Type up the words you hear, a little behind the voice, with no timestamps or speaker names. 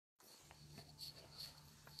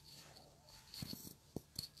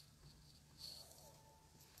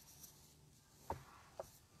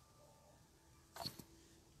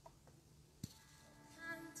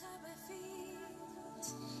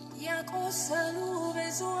የቆሰሉ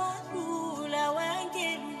ብዙ አሉ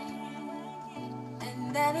ለወንጌሉ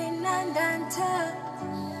እንደኔና እንዳንተ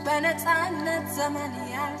በነፃነት ዘመን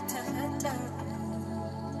ያልተፈጠሩ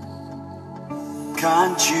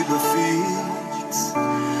ካንቺ በፊት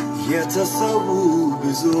የተሰዉ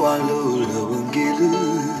ብዙ አሉ ለወንጌሉ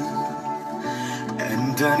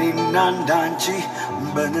እንደኔና እንዳንቺ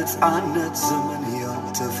በነፃነት ዘመን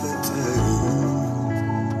ያልተፈጠሩ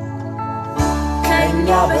ከኛ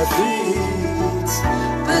በፊት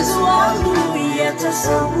ብዙ አሉ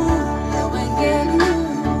የተሰዉ ለወንጌሉ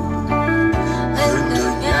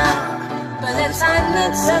እንደኛ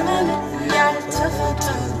በነፃነት ዘመን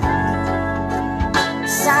ያልተፈጠሩ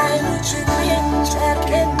ሳይችሉን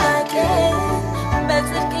ጨርቅና ቀን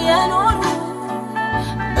በጽድቅ የኖሩ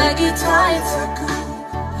በጌታ የተኩ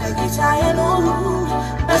ለጌታ የኖሩ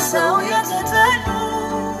በሰው የተጠሉ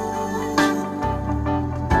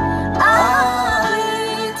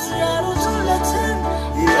አቤት የሩቱለትን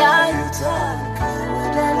ያዩታል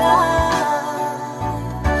ወደ ላይ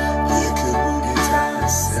የክብሩ ጌታ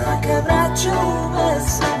ሲያከብራቸው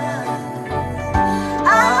በሰማይ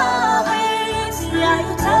አቤት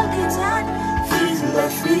ያዩታል ጌታን ፊት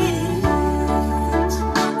ለፊት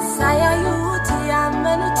ሳያዩት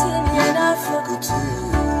ያመኑትን የናፈቁትን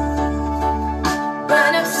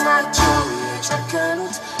በነፍሳቸው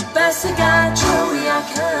የጨከኑት በስጋቸው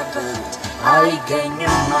ያከበሩት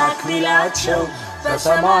አይገኝም አክሊላቸው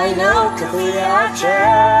በሰማይ ነው ክፍያቸው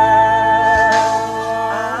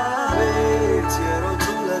አቤት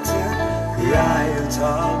የሩቱለትን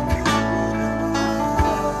ያዩታል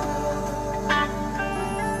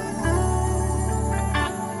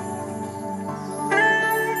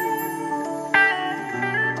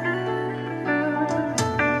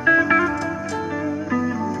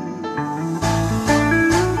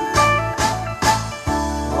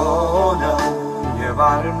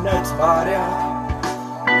ባርነት ባሪያ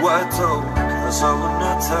ወጥተው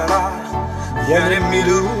ከሰውነት ተራ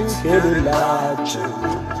የሚሉት የሌላቸው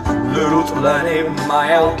ልሩጥ ለኔ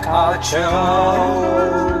ማያውቃቸው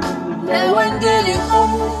ለወንጌል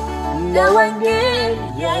የቆሙ ለወንጌል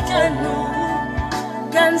የቀኑ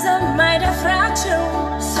ገንዘብ ማይደፍራቸው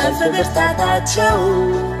ሰልፍ ብርታታቸው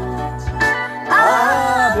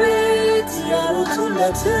አቤት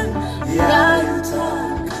የሩቱለትን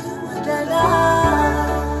ያዩታል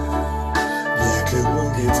የክብሩ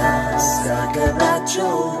ጌታ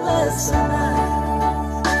ሲያከብራቸው በሰማይ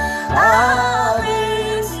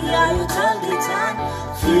አቤት ያዩታል ጌታን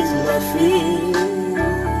ፊት ለፊት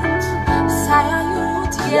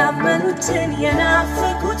ሳያዩት ያመኑትን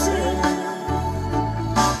የናፈቁትን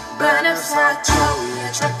በነፍሳቸው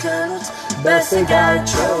የጨከኑት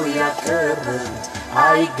በስጋቸው ያከበሩት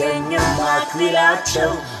አይገኝም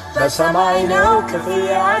አክሊላቸው በሰማይ ነው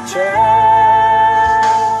ክፍያቸው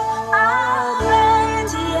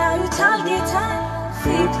አቤት ያዩታል ጌታን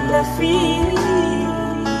ፊት ለፊት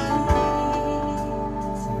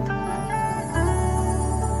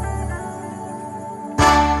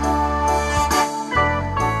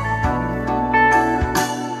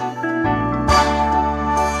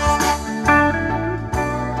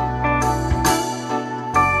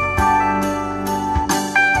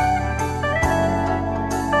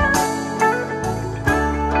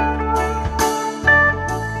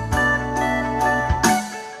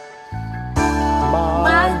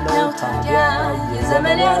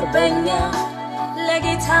ዘመን ያርበኛ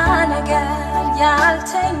ለጌታ ነገር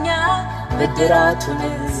ያልተኛ ብድራቱን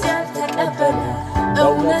ያልተቀበለ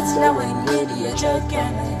እውነት ለወንጌል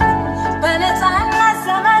የጀገነ በነፃነት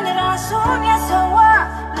ዘመን ራሱን የሰዋ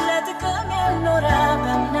ለጥቅም ያልኖረ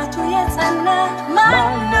በእምነቱ የጸና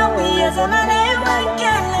ማነው የዘመኔ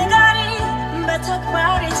ወንጌል ነጋሪ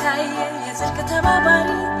በተግባር የታየ የጽድቅ ተባባሪ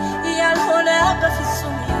ያልሆነ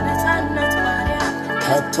በፍጹም የነፃነት ባሪያ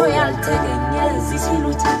ከቶ ያልተገኘ እዚህ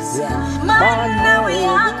ሲሉት እዚያ ማነው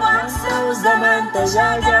ያቋም ሰው ዘመን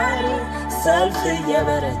ተሻጋሪ ሰልፍ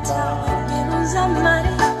የበረታ ወንጌሉን ዘማሪ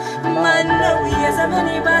ማነው የዘመኔ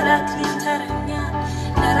ባለአክሊል ተረኛ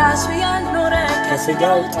ለራሱ ያልኖረ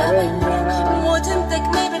ከስጋው ጠበኛ ሞትን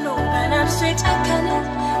ጥቅሜ ብሎ በነፍሱ የጨከነ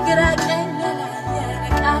ግራ ቀኝ የለየ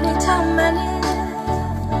ለቃል የታመነ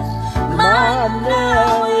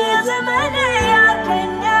ማነው የዘመኔ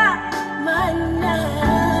ያርበኛ ማነው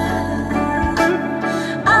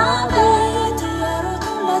አቤት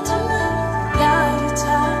የሩቱለትን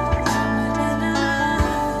ያዩታል ወደ ላይ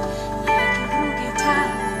የክብሩ ጌታ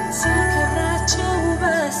ሲያከብራቸው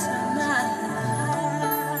በሰማይ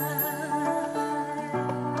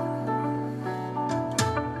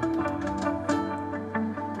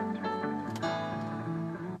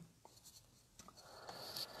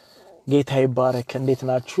ጌታ ይባረክ እንዴት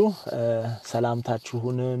ናችሁ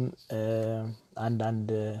ሰላምታችሁንም አንዳንድ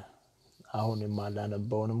አሁን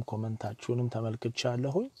የማላነበውንም ኮሜንታችሁንም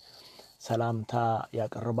ተመልክቻለሁ ሰላምታ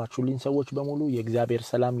ያቀርባችሁልኝ ሰዎች በሙሉ የእግዚአብሔር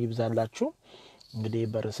ሰላም ይብዛላችሁ እንግዲህ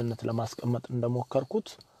በርዕስነት ለማስቀመጥ እንደሞከርኩት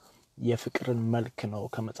የፍቅርን መልክ ነው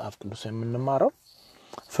ከመጽሐፍ ቅዱስ የምንማረው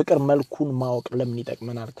ፍቅር መልኩን ማወቅ ለምን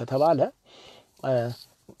ይጠቅመናል ከተባለ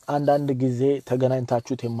አንዳንድ ጊዜ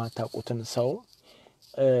ተገናኝታችሁት የማታውቁትን ሰው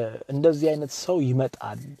እንደዚህ አይነት ሰው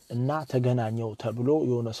ይመጣል እና ተገናኘው ተብሎ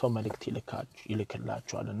የሆነ ሰው መልእክት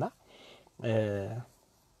ይልክላችኋልና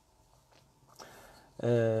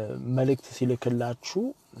መልእክት ሲልክላችሁ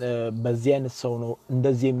በዚህ አይነት ሰው ነው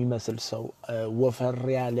እንደዚህ የሚመስል ሰው ወፈር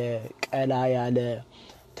ያለ ቀላ ያለ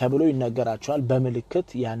ተብሎ ይነገራችኋል በመልእክት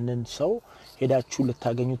ያንን ሰው ሄዳችሁ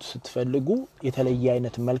ልታገኙት ስትፈልጉ የተለየ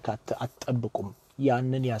አይነት መልክ አትጠብቁም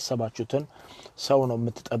ያንን ያሰባችሁትን ሰው ነው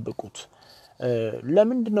የምትጠብቁት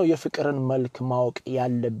ለምንድነው የፍቅርን መልክ ማወቅ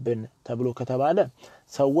ያለብን ተብሎ ከተባለ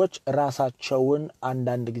ሰዎች ራሳቸውን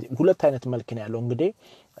አንዳንድ ጊዜ ሁለት አይነት መልክ ነው ያለው እንግዲህ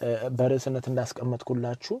በርዕስነት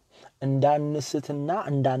እንዳስቀመጥኩላችሁ እንዳንስትና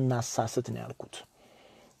እንዳናሳስት ነው ያልኩት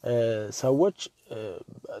ሰዎች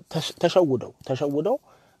ተሸውደው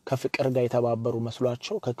ከፍቅር ጋር የተባበሩ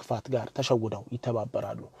መስሏቸው ከክፋት ጋር ተሸውደው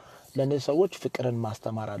ይተባበራሉ ለነዚህ ሰዎች ፍቅርን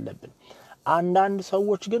ማስተማር አለብን አንዳንድ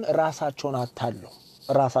ሰዎች ግን ራሳቸውን አታለው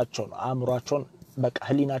ራሳቸውን አእምሯቸውን በቃ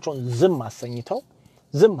ህሊናቸውን ዝም አሰኝተው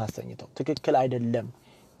ትክክል አይደለም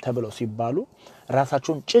ተብለው ሲባሉ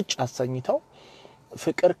ራሳቸውን ጭጭ አሰኝተው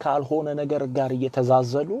ፍቅር ካልሆነ ነገር ጋር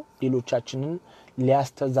እየተዛዘሉ ሌሎቻችንን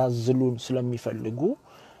ሊያስተዛዝሉን ስለሚፈልጉ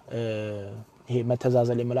ይሄ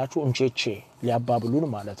መተዛዘል የምላችሁ እንቼቼ ሊያባብሉን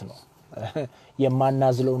ማለት ነው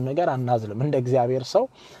የማናዝለውን ነገር አናዝልም እንደ እግዚአብሔር ሰው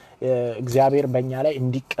እግዚአብሔር በእኛ ላይ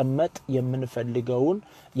እንዲቀመጥ የምንፈልገውን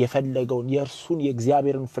የፈለገውን የእርሱን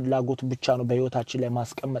የእግዚአብሔርን ፍላጎት ብቻ ነው በህይወታችን ላይ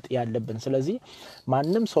ማስቀመጥ ያለብን ስለዚህ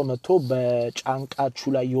ማንንም ሰው መጥቶ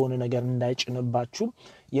በጫንቃችሁ ላይ የሆነ ነገር እንዳይጭንባችሁ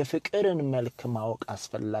የፍቅርን መልክ ማወቅ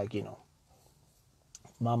አስፈላጊ ነው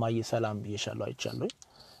ማማዬ ሰላም ይሻለው አይቻለሁ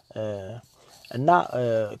እና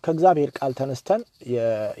ከእግዚአብሔር ቃል ተነስተን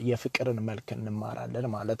የፍቅርን መልክ እንማራለን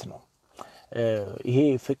ማለት ነው ይሄ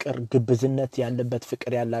ፍቅር ግብዝነት ያለበት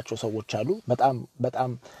ፍቅር ያላቸው ሰዎች አሉ በጣም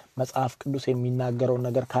መጽሐፍ ቅዱስ የሚናገረው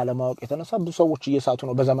ነገር ካለማወቅ የተነሳ ብዙ ሰዎች እየሳቱ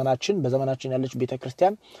ነው በዘመናችን ያለች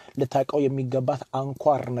ቤተክርስቲያን ልታቀው የሚገባት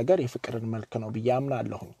አንኳር ነገር የፍቅርን መልክ ነው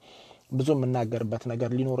በያምናለሁ ብዙ መናገርበት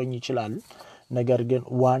ነገር ሊኖርኝ ይችላል ነገር ግን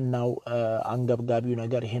ዋናው አንገብጋቢው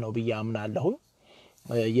ነገር ይሄ ነው በያምናለሁ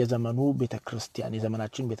የዘመኑ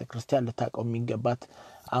የዘመናችን ቤተክርስቲያን ልታቀው የሚገባት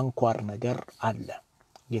አንኳር ነገር አለ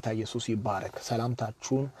ጌታ ኢየሱስ ይባረክ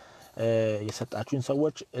ሰላምታችሁን የሰጣችሁን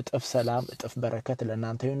ሰዎች እጥፍ ሰላም እጥፍ በረከት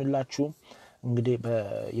ለእናንተ ይሁንላችሁ እንግዲህ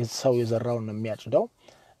በየሰው የዘራውን ነው የሚያጭደው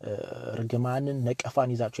ርግማንን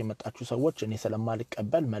ነቀፋን ይዛችሁ የመጣችሁ ሰዎች እኔ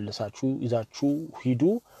ስለማልቀበል መልሳችሁ ይዛችሁ ሂዱ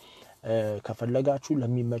ከፈለጋችሁ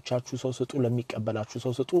ለሚመቻችሁ ሰው ስጡ ለሚቀበላችሁ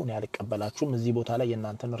ሰው ስጡ እኔ አልቀበላችሁም እዚህ ቦታ ላይ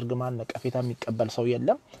የእናንተን ርግማን ነቀፌታ የሚቀበል ሰው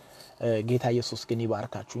የለም ጌታ ኢየሱስ ግን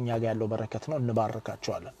ይባርካችሁ እኛ ጋር ያለው በረከት ነው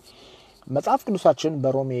እንባርካችኋለን መጽሐፍ ቅዱሳችን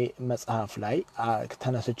በሮሜ መጽሐፍ ላይ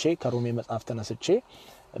ከሮሜ መጽሐፍ ተነስቼ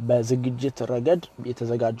በዝግጅት ረገድ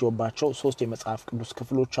የተዘጋጀውባቸው 3 የመጽሐፍ ቅዱስ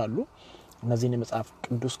ክፍሎች አሉ እነዚህን የመጽሐፍ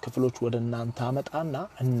ቅዱስ ክፍሎች ወደናንተ አመጣና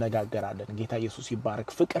እንነጋገራለን ጌታ ኢየሱስ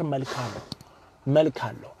ይባረክ ፍቅር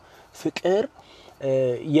መልካለው ፍቅር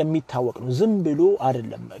የሚታወቅ ነው ዝም ብሎ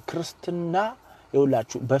አይደለም ክርስትና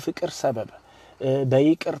ይውላችሁ በፍቅር ሰበብ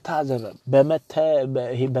በይቅርታ ሰበብ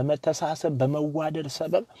በመተሳሰብ በመዋደድ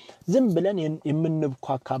ሰበብ ዝም ብለን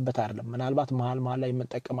የምንብኳካበት አይደለም ምናልባት መሃል ላይ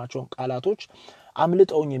የምንጠቀማቸው ቃላቶች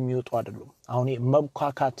አምልጠውኝ የሚወጡ አይደሉም አሁን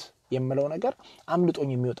መብኳካት የምለው ነገር አምልጦኝ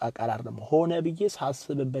የሚወጣ ቃል አይደለም ሆነ ብዬ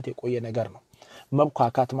ሳስብበት የቆየ ነገር ነው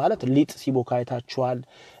መብኳካት ማለት ሊጥ ሲቦካይታችኋል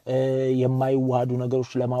የማይዋዱ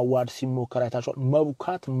ነገሮች ለማዋድ ሲሞከራይታችኋል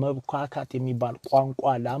መብኳካት የሚባል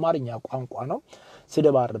ቋንቋ ለአማርኛ ቋንቋ ነው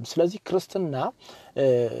ስደባርም ስለዚህ ክርስትና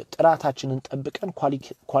ጥራታችንን ጠብቀን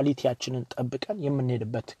ኳሊቲያችንን ጠብቀን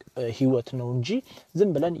የምንሄድበት ህይወት ነው እንጂ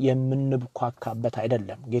ዝም ብለን የምንብኳካበት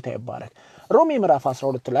አይደለም ጌታ ይባረክ ሮሜ ምዕራፍ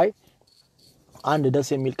 12 ላይ አንድ ደስ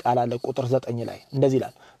የሚል ቃል አለ ቁጥር 9 ላይ እንደዚህ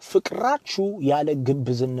ይላል ፍቅራችሁ ያለ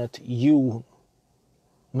ግብዝነት ይሁን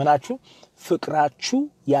ምናችሁ ፍቅራችሁ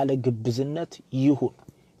ያለ ግብዝነት ይሁን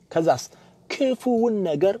ከዛስ ክፉውን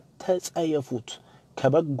ነገር ተጸየፉት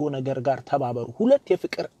ከበጎ ነገር ጋር ተባበሩ ሁለት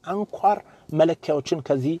የፍቅር አንኳር መለኪያዎችን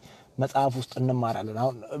ከዚህ መጽሐፍ ውስጥ እንማራለን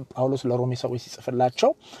አሁን ጳውሎስ ለሮሜ ሰዎች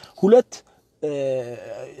ሲጽፍላቸው ሁለት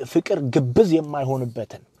ፍቅር ግብዝ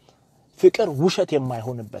የማይሆንበትን ፍቅር ውሸት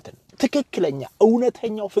የማይሆንበትን ትክክለኛ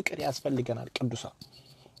እውነተኛው ፍቅር ያስፈልገናል ቅዱሳ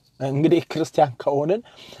እንግዲህ ክርስቲያን ከሆነን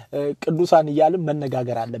ቅዱሳን ይያልን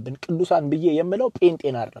መነጋገር አለብን ቅዱሳን ብዬ የምለው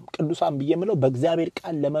ጴንጤን አይደለም ቅዱሳን ብዬ የምለው በእግዚአብሔር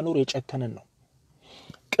ቃል ለመኖር የጨከነን ነው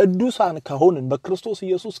ቅዱሳን ከሆነን በክርስቶስ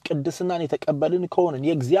ኢየሱስ ቅድስናን የተቀበልን ከሆነን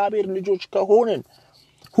የእግዚአብሔር ልጆች ከሆነን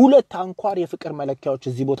ሁለት አንኳር የፍቅር መለኪያዎች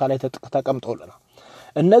እዚህ ቦታ ላይ ተቀምጠውልናል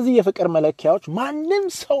እነዚህ የፍቅር መለኪያዎች ማንንም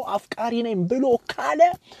ሰው አፍቃሪ ነኝ ብሎ ካለ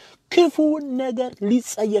ክፉን ነገር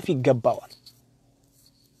ሊጸየፍ ይገባዋል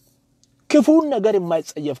ክፉን ነገር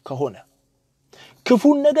የማይጸየፍ ከሆነ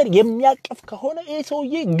ክፉን ነገር የሚያቀፍ ከሆነ ይሄ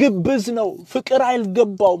ሰውዬ ግብዝ ነው ፍቅር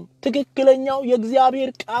አይልገባውም ትክክለኛው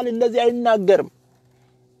የእግዚአብሔር ቃል እንደዚህ አይናገርም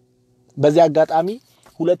በዚህ አጋጣሚ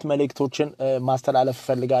ሁለት መልእክቶችን ማስተላለፍ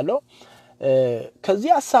ፈልጋለሁ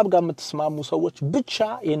ከዚህ ሐሳብ ጋር የምትስማሙ ሰዎች ብቻ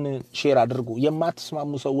ይሄን ሼር አድርጉ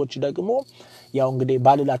የማትስማሙ ሰዎች ደግሞ ያው እንግዲህ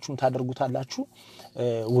ባልላችሁም ታደርጉታላችሁ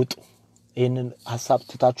ውጡ ይሄንን ሐሳብ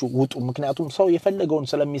ትታችሁ ውጡ ምክንያቱም ሰው የፈለገውን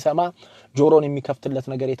ስለሚሰማ ጆሮን የሚከፍትለት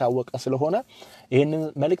ነገር የታወቀ ስለሆነ ይሄንን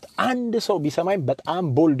መልእክት አንድ ሰው ቢሰማኝ በጣም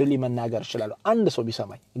ቦልድሊ መናገር ይችላል አንድ ሰው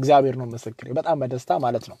ቢሰማኝ እግዚአብሔር ነው መስክሬ በጣም በደስታ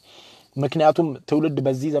ማለት ነው ምክንያቱም ትውልድ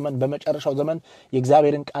በዚህ ዘመን በመጨረሻው ዘመን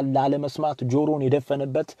የእግዚአብሔርን ቃል ላለመስማት ጆሮን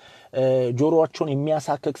የደፈነበት ጆሮአቸውን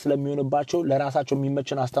የሚያሳክክ ስለሚሆንባቸው ለራሳቸው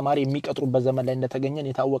የሚመችን አስተማሪ የሚቀጥሩበት ዘመን ላይ እንደተገኘን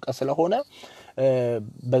የታወቀ ስለሆነ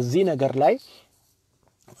በዚህ ነገር ላይ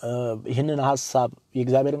ይሄንን ሐሳብ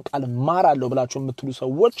የእግዚአብሔርን ቃል ማራለሁ ብላችሁ የምትሉ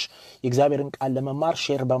ሰዎች የእግዚአብሔርን ቃል ለመማር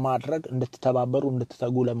ሼር በማድረግ እንድትተባበሩ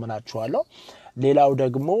እንድትተጉ ለምናችኋለሁ ሌላው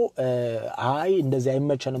ደግሞ አይ እንደዚህ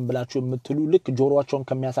አይመቸንም ብላችሁ የምትሉ ልክ ጆሮአቸውን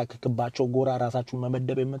ከሚያሳክክባቸው ጎራ ራሳችሁን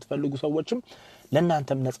መመደብ የምትፈልጉ ሰዎችም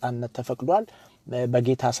ለእናንተም ነፃነት ተፈቅዷል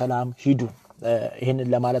በጌታ ሰላም ሂዱ ይሄንን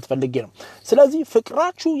ለማለት ፈልጌ ነው ስለዚህ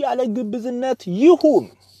ፍቅራችሁ ያለ ግብዝነት ይሁን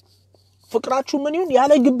ፍቅራችሁ ምን ይሁን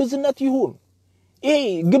ያለ ግብዝነት ይሁን ይሄ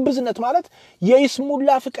ግብዝነት ማለት የይስሙላ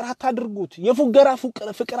ፍቅር አታድርጉት የፉገራ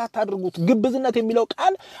ፍቅር አታድርጉት ግብዝነት የሚለው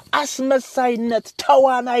ቃል አስመሳይነት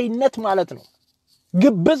ተዋናይነት ማለት ነው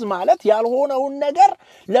ግብዝ ማለት ያልሆነውን ነገር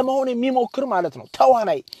ለመሆን የሚሞክር ማለት ነው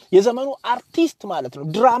ተዋናይ የዘመኑ አርቲስት ማለት ነው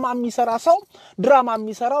ድራማ የሚሰራ ሰው ድራማ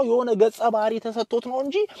የሚሰራው የሆነ ገጸ ባህሪ ተሰጥቶት ነው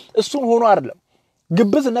እንጂ እሱን ሆኖ አይደለም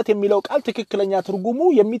ግብዝነት የሚለው ቃል ትክክለኛ ትርጉሙ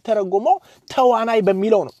የሚተረጎመው ተዋናይ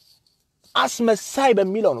በሚለው ነው አስመሳይ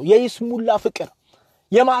በሚለው ነው የይስሙላ ፍቅር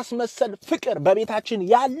የማስመሰል ፍቅር በቤታችን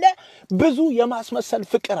ያለ ብዙ የማስመሰል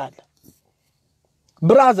ፍቅር አለ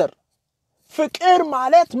ብራዘር ፍቅር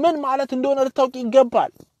ማለት ምን ማለት እንደሆነ ልታውቅ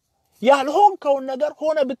ይገባል ያልሆንከው ነገር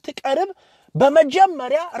ሆነ ብትቀርብ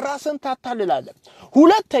በመጀመሪያ ራስን ታታልላለህ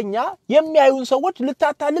ሁለተኛ የሚያዩን ሰዎች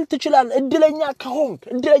ልታታልል ትችላለህ እድለኛ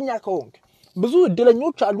ከሆንክ ብዙ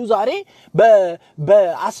እድለኞች አሉ ዛሬ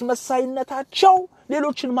በአስመሳይነታቸው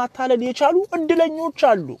ሌሎችን ማታለል የቻሉ እድለኞች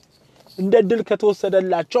አሉ እንደ ድል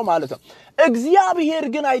ከተወሰደላቸው ማለት ነው እግዚአብሔር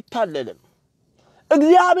ግን አይታለልም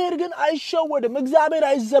እግዚአብሔር ግን አይሸወድም እግዚአብሔር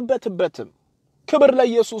አይዘበትበትም ክብር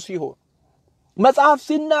ለኢየሱስ ይሁን መጽሐፍ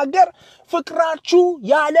ሲናገር ፍቅራችሁ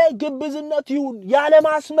ያለ ግብዝነት ይሁን ያለ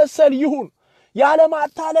ማስመሰል ይሁን ያለ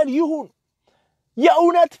ማታለል ይሁን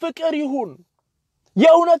የእውነት ፍቅር ይሁን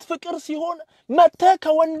የእውነት ፍቅር ሲሆን መተ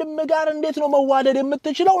ከወንድም ጋር እንዴት ነው መዋደድ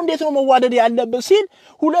የምትችለው እንዴት ነው መዋደድ ያለበት ሲል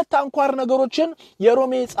ሁለት አንኳር ነገሮችን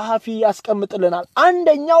የሮሜ ጸሐፊ ያስቀምጥልናል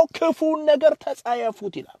አንደኛው ክፉን ነገር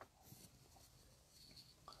ተጸየፉት ይላል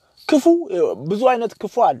ክፉ ብዙ አይነት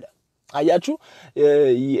ክፉ አለ አያችሁ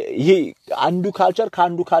ይሄ አንዱ ካልቸር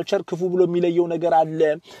ካንዱ ካልቸር ክፉ ብሎ የሚለየው ነገር አለ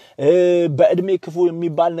በእድሜ ክፉ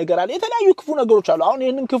የሚባል ነገር አለ የተለያዩ ክፉ ነገሮች አሉ አሁን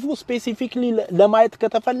ይሄንን ክፉ ስፔሲፊክሊ ለማየት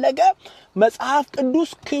ከተፈለገ መጽሐፍ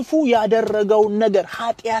ቅዱስ ክፉ ያደረገው ነገር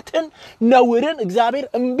ኃጢያትን ነውርን እግዚአብሔር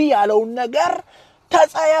እንቢ ያለው ነገር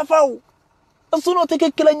ተጸየፈው እሱ ነው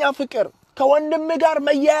ትክክለኛ ፍቅር ከወንድም ጋር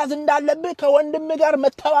መያያዝ እንዳለብህ ከወንድም ጋር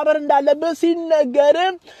መተባበር እንዳለብህ ሲነገር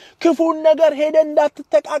ክፉን ነገር ሄደ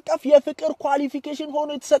እንዳትተቃቀፍ የፍቅር ኳሊፊኬሽን ሆኖ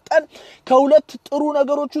የተሰጠን ከሁለት ጥሩ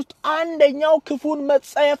ነገሮች ውስጥ አንደኛው ክፉን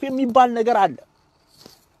መጸየፍ የሚባል ነገር አለ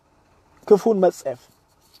ክፉን መጸየፍ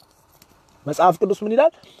መጽሐፍ ቅዱስ ምን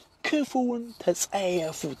ይላል ክፉን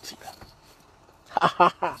ተጸየፉት ይላል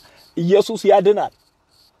ኢየሱስ ያድናል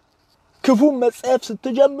ክፉ መጽሐፍ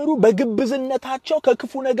ስትጀምሩ በግብዝነታቸው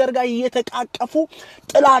ከክፉ ነገር ጋር እየተቃቀፉ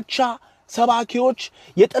ጥላቻ ሰባኪዎች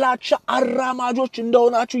የጥላቻ አራማጆች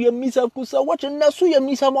እንደሆናችሁ የሚሰብኩ ሰዎች እነሱ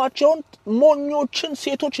የሚሰሟቸውን ሞኞችን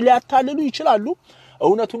ሴቶች ሊያታልሉ ይችላሉ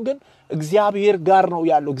እውነቱን ግን እግዚአብሔር ጋር ነው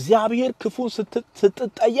ያለው እግዚአብሔር ክፉ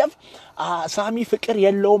ስትጠየፍ ሳሚ ፍቅር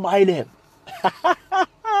የለውም አይልህም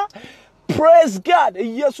praise god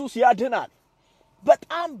ኢየሱስ ያድናል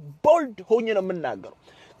በጣም ቦልድ ሆኜ ነው የምናገረው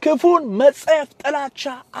ክፉን መጸየፍ ጥላቻ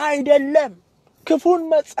አይደለም ክፉን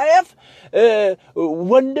መጸየፍ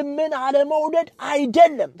ወንድምን አለመውደድ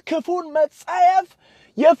አይደለም ክፉን መጸየፍ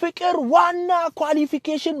የፍቅር ዋና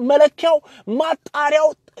ኳሊፊኬሽን መለኪያው ማጣሪያው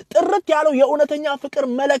ጥርት ያለው የእውነተኛ ፍቅር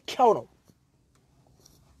መለኪያው ነው።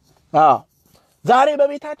 ዛሬ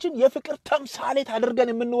በቤታችን የፍቅር ተምሳሌት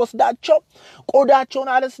አድርገን የምንወስዳቸው ቆዳቸውን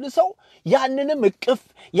አለስልሰው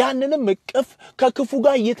ያንንም እቅፍ ከክፉ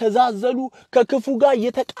ጋር እየተዛዘሉ ከክፉ ጋር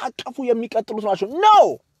እየተቃቀፉ የሚቀጥሉት ናቸው ነው።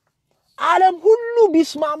 ዓለም ሁሉ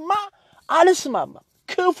ቢስማማ አልስማማም።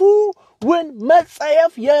 ክፉውን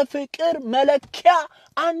መጸየፍ የፍቅር መለኪያ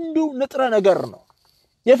አንዱ ንጥረ ነገር ነው።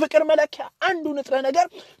 የፍቅር መለኪያ አንዱ ንጥረ ነገር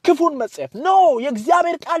ክፉን መጸየፍ ነው።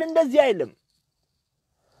 የእግዚአብሔር ቃል እንደዚህ አይልም።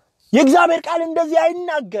 የእግዚአብሔር ቃል እንደዚህ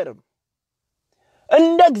አይናገርም።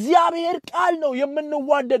 እንደ እግዚአብሔር ቃል ነው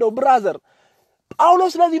የምንዋደደው ብራዘር።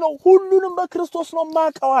 ጳውሎስ ለዚህ ነው ሁሉንም በክርስቶስ ነው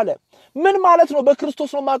ማቀው አለ። ምን ማለት ነው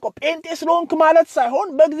በክርስቶስ ነው ማቀው? ጴንጤ ስለሆንክ ማለት ሳይሆን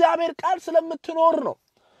በእግዚአብሔር ቃል ስለምትኖር ነው።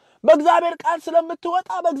 በእግዚአብሔር ቃል ስለምትወጣ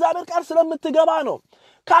በእግዚአብሔር ቃል ስለምትገባ ነው።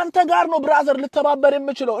 ካንተ ጋር ነው ብራዘር ልተባበር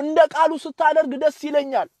የምችለው። እንደ ቃሉ ስታደርግ ደስ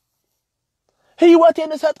ይለኛል።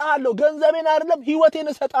 ህይወቴን እሰጣለሁ፣ ገንዘቤን አይደለም ህይወቴን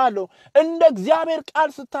እሰጣለሁ። እንደ እግዚአብሔር ቃል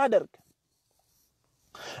ስታደርግ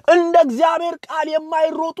እንደ እግዚአብሔር ቃል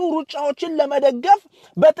የማይሮጡ ሩጫዎችን ለመደገፍ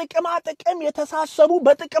በጥቅማ ጥቅም የተሳሰቡ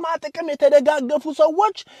በጥቅማ ጥቅም የተደጋገፉ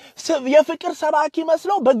ሰዎች የፍቅር ሰባኪ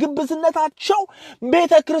መስለው በግብዝነታቸው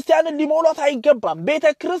ቤተክርስቲያንን ሊሞላት አይገባም።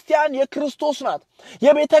 ቤተክርስቲያን የክርስቶስ ናት።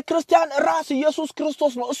 የቤተክርስቲያን ራስ ኢየሱስ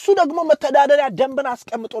ክርስቶስ ነው። እሱ ደግሞ መተዳደሪያ ደንብን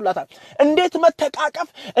አስቀምጦላታል። እንዴት መተቃቀፍ፣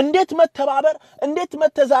 እንዴት መተባበር፣ እንዴት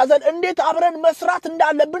መተዛዘን፣ እንዴት አብረን መስራት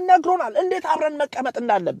እንዳለብን ነግሮናል። እንዴት አብረን መቀመጥ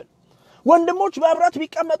እንዳለብን ወንድሞች በህብረት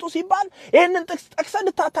ቢቀመጡ ሲባል ይሄንን ጥቅስ ጠቅሰን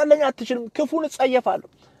ልታታለኝ አትችልም። ክፉን ጸየፋለሁ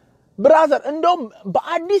ብራዘር። እንደውም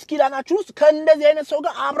በአዲስ ኪዳናችሁ ውስጥ ከእንደዚህ አይነት ሰው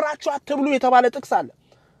ጋር አብራችሁ አትብሉ የተባለ ጥቅስ አለ።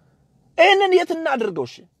 ይሄንን የት እናድርገው?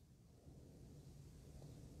 እሺ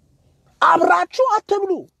አብራችሁ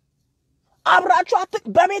አትብሉ፣ አብራችሁ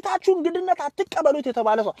በቤታችሁ እንግድነት አትቀበሉት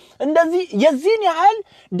የተባለ ሰው እንደዚህ የዚህን ያህል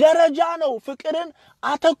ደረጃ ነው ፍቅርን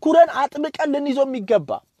አተኩረን አጥብቀን ልንይዘው የሚገባ።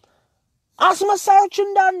 አስመሳዮች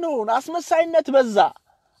እንዳንሆን አስመሳይነት በዛ።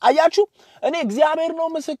 አያችሁ እኔ እግዚአብሔር ነው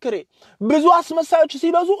ምስክሬ። ብዙ አስመሳዮች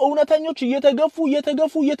ሲበዙ እውነተኞች እየተገፉ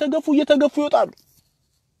ይወጣሉ።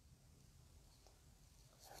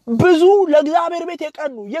 ብዙ ለእግዚአብሔር ቤት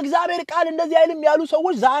የቀኑ የእግዚአብሔር ቃል እንደዚህ አይልም ያሉ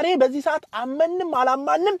ሰዎች ዛሬ በዚህ ሰዓት አመንም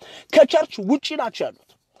አላማንም ከቸርች ውጪ ናቸው ያሉት።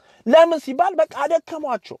 ለምን ሲባል በቃ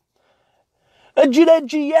አደከሟቸው። እጅ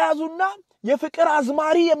ለእጅ የያዙና የፍቅር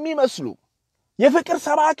አዝማሪ የሚመስሉ የፍቅር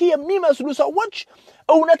ሰባኪ የሚመስሉ ሰዎች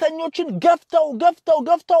እውነተኞችን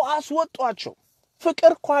ገፍተው አስወጧቸው።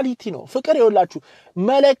 ፍቅር ኳሊቲ ነው። ፍቅር ይወላችሁ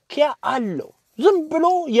መለኪያ አለው። ዝም ብሎ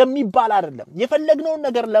የሚባል አይደለም። የፈለግነውን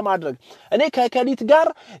ነገር ለማድረግ እኔ ከከሊት ጋር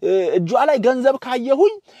እጇ ላይ ገንዘብ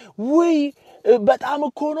ካየሁኝ ወይ በጣም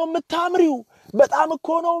እኮ ነው የምታምሪው፣ በጣም እኮ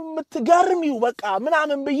ነው የምትገርሚው በቃ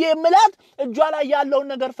ምናምን ብዬ የምላት እጇ ላይ ያለውን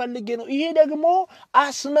ነገር ፈልጌ ነው። ይሄ ደግሞ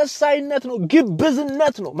አስመሳይነት ነው፣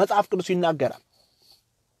 ግብዝነት ነው። መጽሐፍ ቅዱስ ይናገራል።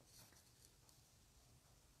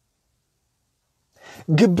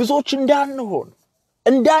 ግብዞች እንዳንሆን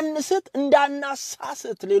እንዳንስት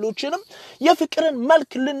እንዳናሳስት ሌሎችንም የፍቅርን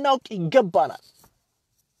መልክ ልናውቅ ይገባናል።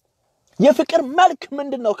 የፍቅር መልክ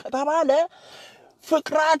ምንድነው ከተባለ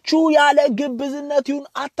ፍቅራችሁ ያለ ግብዝነት ይሁን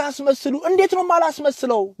አታስመስሉ። እንዴት ነው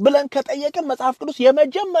ማላስመስለው ብለን ከጠየቅን መጽሐፍ ቅዱስ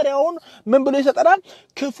የመጀመሪያውን ምን ብሎ ይሰጠናል?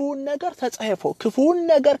 ክፉን ነገር ተጸየፈው። ክፉን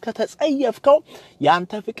ነገር ከተጸየፍከው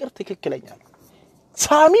ያንተ ፍቅር ትክክለኛ ነው።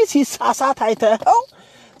 ሳሚ ሲሳሳት አይተኸው፣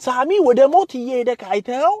 ሳሚ ወደ ሞት እየሄደ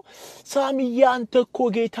አይተኸው ሳሚ ያንተ እኮ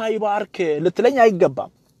ጌታ ይባርክ ልትለኝ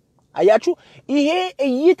አይገባም። አያችሁ ይሄ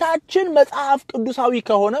እይታችን መጽሐፍ ቅዱሳዊ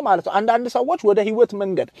ከሆነ ማለት ነው። አንዳንድ ሰዎች ወደ ህይወት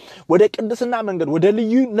መንገድ፣ ወደ ቅድስና መንገድ፣ ወደ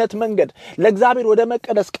ልዩነት መንገድ ለእግዚአብሔር ወደ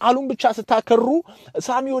መቀደስ ቃሉን ብቻ ስታከሩ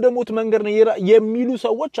ሳሚ ወደ ሞት መንገድ ነው የሚሉ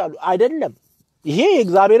ሰዎች አሉ። አይደለም። ይሄ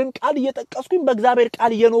የእግዚአብሔርን ቃል እየጠቀስኩኝ በእግዚአብሔር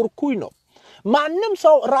ቃል እየኖርኩኝ ነው። ማንም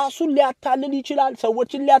ሰው ራሱን ሊያታልል ይችላል፣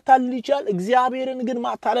 ሰዎችን ሊያታልል ይችላል። እግዚአብሔርን ግን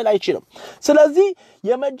ማታለል አይችልም። ስለዚህ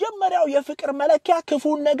የመጀመሪያው የፍቅር መለኪያ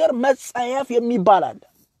ክፉን ነገር መጸየፍ የሚባል አለ።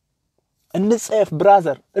 እንጸየፍ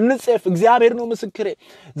ብራዘር፣ እንጸየፍ። እግዚአብሔር ነው ምስክሬ።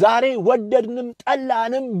 ዛሬ ወደድንም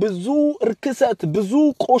ጠላንም ብዙ እርክሰት፣ ብዙ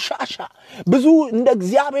ቆሻሻ፣ ብዙ እንደ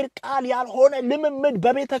እግዚአብሔር ቃል ያልሆነ ልምምድ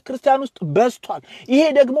በቤተ ክርስቲያን ውስጥ በዝቷል። ይሄ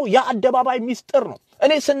ደግሞ የአደባባይ ሚስጥር ነው።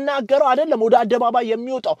 እኔ ስናገረው አይደለም ወደ አደባባይ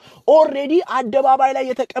የሚወጣው፣ ኦሬዲ አደባባይ ላይ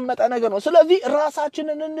የተቀመጠ ነገር ነው። ስለዚህ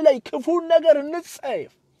ራሳችንን እንለይ፣ ክፉን ነገር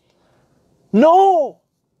እንጸየፍ። ኖ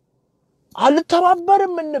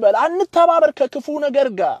አልተባበርም እንበል፣ አንተባበር ከክፉ ነገር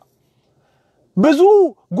ጋር። ብዙ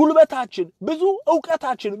ጉልበታችን፣ ብዙ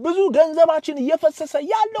ዕውቀታችን፣ ብዙ ገንዘባችን እየፈሰሰ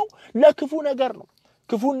ያለው ለክፉ ነገር ነው።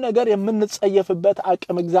 ክፉን ነገር የምንጸየፍበት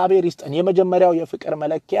አቅም እግዚአብሔር ይስጠን። የመጀመሪያው የፍቅር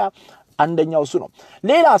መለኪያ አንደኛው እሱ ነው።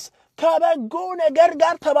 ሌላስ ከበጎ ነገር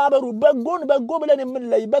ጋር ተባበሩ በጎን በጎ ብለን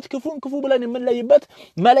የምንለይበት ክፉን ክፉ ብለን የምንለይበት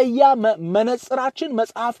መለያ መነጽራችን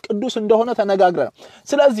መጽሐፍ ቅዱስ እንደሆነ ተነጋግረናል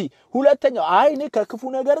ስለዚህ ሁለተኛው አይኔ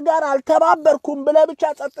ከክፉ ነገር ጋር አልተባበርኩም ብለ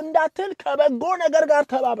ብቻ ጸጥ እንዳትል ከበጎ ነገር ጋር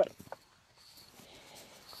ተባበር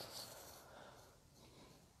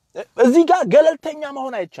እዚህ ጋር ገለልተኛ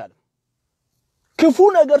መሆን አይቻልም ክፉ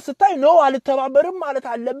ነገር ስታይ ነው አልተባበርም ማለት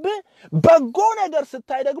አለብህ በጎ ነገር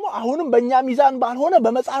ስታይ ደግሞ አሁንም በእኛ ሚዛን ባልሆነ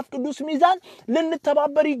በመጽሐፍ ቅዱስ ሚዛን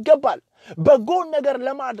ልንተባበር ይገባል በጎን ነገር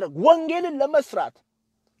ለማድረግ ወንጌልን ለመስራት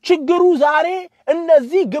ችግሩ ዛሬ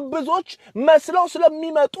እነዚህ ግብዞች መስለው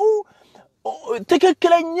ስለሚመጡ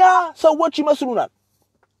ትክክለኛ ሰዎች ይመስሉናል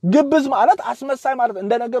ግብዝ ማለት አስመሳይ ማለት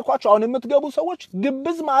እንደነገርኳችሁ አሁን የምትገቡ ሰዎች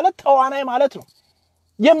ግብዝ ማለት ተዋናይ ማለት ነው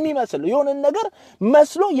የሚመስል የሆነ ነገር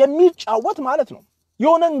መስሎ የሚጫወት ማለት ነው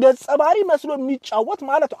የሆነን ገጸ ባህሪ መስሎ የሚጫወት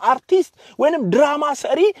ማለት ነው አርቲስት ወይንም ድራማ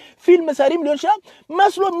ሰሪ ፊልም ሰሪም ሊሆን ይችላል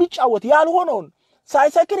መስሎ የሚጫወት ያልሆነውን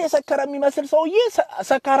ሳይሰክር የሰከረ የሚመስል ሰውዬ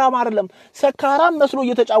ሰካራም አይደለም ሰካራም መስሎ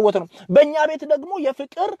እየተጫወተ ነው በእኛ ቤት ደግሞ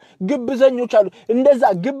የፍቅር ግብዘኞች አሉ እንደዛ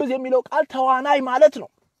ግብዝ የሚለው ቃል ተዋናይ ማለት ነው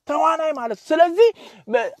ተዋናይ ማለት ስለዚህ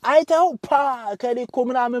አይተው ከሌኮ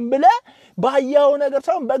ምናምን ብለ ባያው ነገር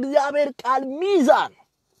ሳይሆን በእግዚአብሔር ቃል ሚዛን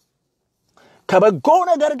ከበጎ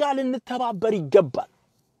ነገር ጋር ልንተባበር ይገባል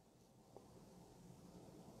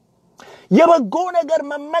የበጎ ነገር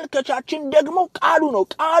መመልከቻችን ደግሞ ቃሉ ነው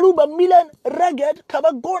ቃሉ በሚለን ረገድ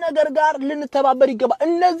ከበጎ ነገር ጋር ልንተባበር ይገባል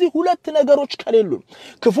እነዚህ ሁለት ነገሮች ከሌሉን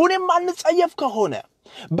ክፉን የማንጸየፍ ከሆነ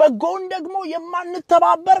በጎን ደግሞ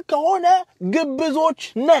የማንተባበር ከሆነ ግብዞች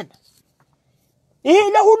ነን ይሄ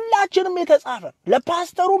ለሁላችንም የተጻፈ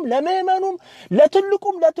ለፓስተሩም ለምእመኑም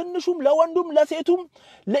ለትልቁም ለትንሹም ለወንዱም ለሴቱም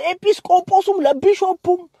ለኤጲስቆጶሱም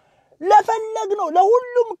ለቢሾፑም ለፈለግነው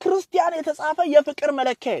ለሁሉም ክርስቲያን የተጻፈ የፍቅር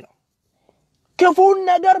መለኪያ ነው ክፉን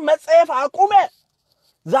ነገር መጸየፍ አቁመ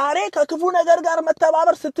ዛሬ ከክፉ ነገር ጋር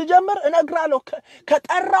መተባበር ስትጀምር እነግራለሁ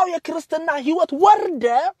ከጠራው የክርስትና ህይወት ወርደ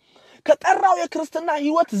ከጠራው የክርስትና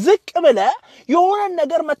ህይወት ዝቅ ብለ የሆነ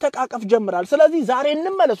ነገር መተቃቀፍ ጀምራል ስለዚህ ዛሬ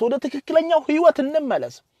እንመለስ ወደ ትክክለኛው ህይወት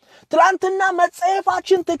እንመለስ ትላንትና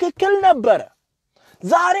መጸየፋችን ትክክል ነበር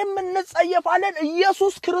ዛሬም እንጸየፋለን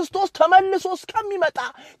ኢየሱስ ክርስቶስ ተመልሶ እስከሚመጣ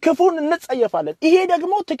ክፉን እንጸየፋለን ይሄ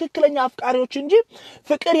ደግሞ ትክክለኛ አፍቃሪዎች እንጂ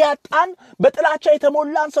ፍቅር ያጣን በጥላቻ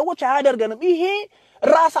የተሞላን ሰዎች አያደርገንም ይሄ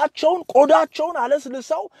ራሳቸውን ቆዳቸውን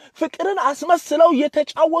አለስልሰው ፍቅርን አስመስለው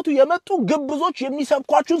የተጫወቱ የመጡ ግብዞች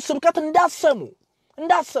የሚሰብኳችሁን ስብከት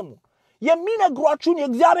እንዳሰሙ የሚነግሯችሁን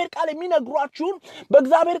የእግዚአብሔር ቃል የሚነግሯችሁን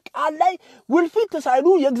በእግዚአብሔር ቃል ላይ ውልፊት ሳይሉ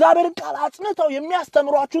የእግዚአብሔር ቃል አጽንተው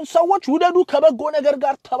የሚያስተምሯችሁን ሰዎች ውደዱ ከበጎ ነገር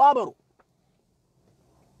ጋር ተባበሩ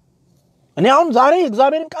እኔ አሁን ዛሬ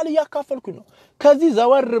የእግዚአብሔርን ቃል እያካፈልኩኝ ነው ከዚህ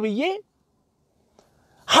ዘወር ብዬ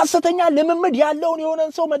ሐሰተኛ ልምምድ ያለውን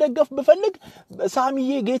የሆነን ሰው መደገፍ በፈልግ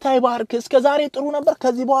ሳሚዬ ጌታ ይባርክ እስከዛሬ ጥሩ ነበር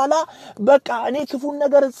ከዚህ በኋላ በቃ እኔ ክፉን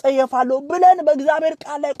ነገር ጸየፋለሁ ብለን በእግዚአብሔር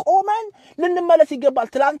ቃል ላይ ቆመን ልንመለስ ይገባል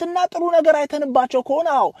ትላንትና ጥሩ ነገር አይተንባቸው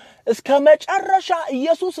ከሆነው እስከ መጨረሻ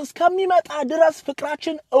ኢየሱስ እስከሚመጣ ድረስ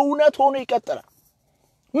ፍቅራችን እውነት ሆኖ ይቀጥላል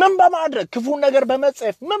ምን በማድረግ ክፉን ነገር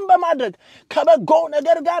በመጸየፍ ምን በማድረግ ከበጎ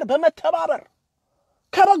ነገር ጋር በመተባበር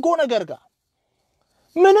ከበጎ ነገር ጋር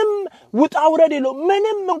ምንም ውጣውረድ የለው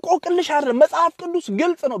ምንም እንቆቅልሽ አይደለም መጽሐፍ ቅዱስ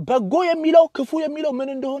ግልጽ ነው በጎ የሚለው ክፉ የሚለው ምን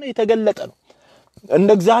እንደሆነ የተገለጠ ነው እንደ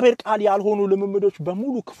እግዚአብሔር ቃል ያልሆኑ ልምምዶች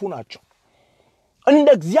በሙሉ ክፉ ናቸው እንደ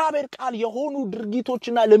እግዚአብሔር ቃል የሆኑ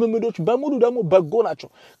ድርጊቶችና ልምምዶች በሙሉ ደግሞ በጎ ናቸው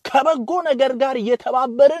ከበጎ ነገር ጋር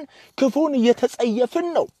እየተባበርን ክፉን እየተጸየፍን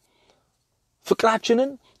ነው ፍቅራችንን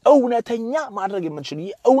እውነተኛ ማድረግ የምንችል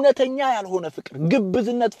እውነተኛ ያልሆነ ፍቅር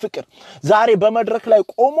ግብዝነት ፍቅር ዛሬ በመድረክ ላይ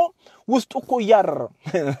ቆሞ ውስጥ እኮ ያረረ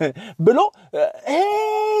ብሎ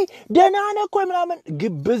ደናነ እኮ ምናምን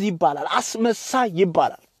ግብዝ ይባላል አስመሳይ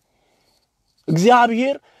ይባላል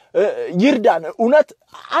እግዚአብሔር ይርዳን እውነት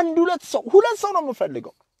ሁለት ሰው ነው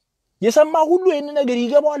የምፈልገው የሰማ ሁሉ ይሄን ነገር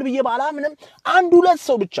ይገባዋል ብዬ ባላምንም ሁለት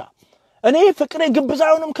ሰው ብቻ እኔ ፍቅሬ ግብዝ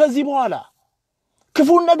አይሆንም ከዚህ በኋላ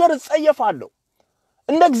ክፉን ነገር እጸየፋለሁ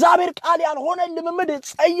እንደ እግዚአብሔር ቃል ያልሆነ ልምምድ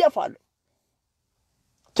እጸየፋለሁ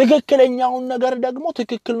ትክክለኛውን ነገር ደግሞ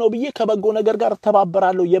ትክክል ነው ብዬ ከበጎ ነገር ጋር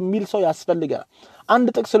ተባበራለሁ የሚል ሰው ያስፈልጋል አንድ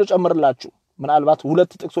ጥቅስ ልጨምርላችሁ ምናልባት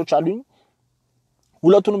ሁለት ጥቅሶች አሉኝ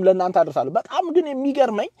ሁለቱንም ለእናንተ አድርሳለሁ በጣም ግን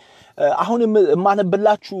የሚገርመኝ አሁን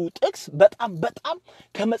የማነብላችሁ ጥቅስ በጣም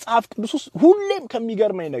ከመጽሐፍ ቅዱስ ውስጥ ሁሌም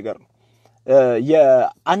ከሚገርመኝ ነገር ነው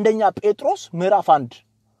የአንደኛ ጴጥሮስ ምዕራፍ 1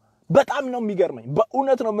 በጣም ነው የሚገርመኝ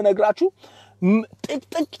በእውነት ነው የምነግራችሁ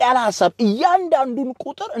ጥቅጥቅ ያለ ሐሳብ እያንዳንዱን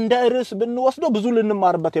ቁጥር እንደ ርዕስ ብንወስደው ብዙ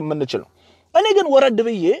ልንማርበት የምንችል ነው እኔ ግን ወረድ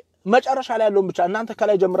ብዬ መጨረሻ ላይ ያለውን ብቻ እናንተ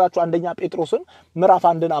ከላይ ጀምራችሁ አንደኛ ጴጥሮስን ምዕራፍ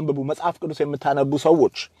 1ን አንብቡ መጽሐፍ ቅዱስ የምታነቡ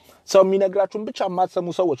ሰዎች ሰው የሚነግራችሁን ብቻ የማትሰሙ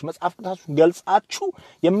ሰዎች መጽሐፍ ቅዱሳችሁን ገልጻችሁ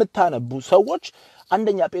የምታነቡ ሰዎች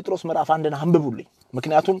አንደኛ ጴጥሮስ ምዕራፍ 1ን አንብቡልኝ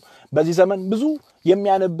ምክንያቱም በዚህ ዘመን ብዙ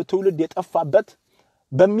የሚያነብ ትውልድ የጠፋበት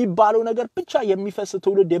በሚባለው ነገር ብቻ የሚፈስ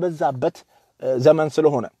ትውልድ የበዛበት ዘመን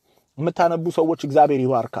ስለሆነ የምታነቡ ሰዎች እግዚአብሔር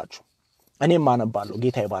ይባርካችሁ እኔም አነባለሁ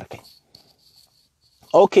ጌታ ይባርከኝ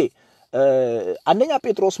ኦኬ አንደኛ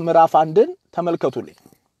ጴጥሮስ ምዕራፍ 1ን ተመልከቱልኝ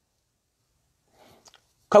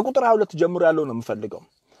ከቁጥር 22 ጀምሮ ያለው ነው የምፈልገው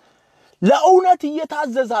ለእውነት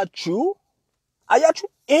እየታዘዛችሁ አያችሁ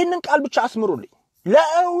ይሄንን ቃል ብቻ አስምሩልኝ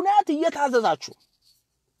ለእውነት እየታዘዛችሁ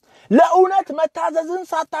ለእውነት መታዘዝን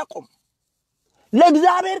ሳታቆም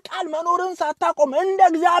ለእግዚአብሔር ቃል መኖርን ሳታቆም እንደ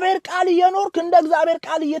እግዚአብሔር ቃል እየኖርክ እንደ እግዚአብሔር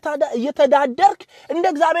ቃል እየተዳደርክ እንደ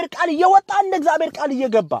እግዚአብሔር ቃል እየወጣ እንደ እግዚአብሔር ቃል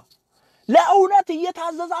እየገባ ለእውነት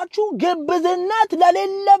እየታዘዛችሁ ግብዝነት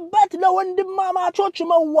ለሌለበት ለወንድማማቾች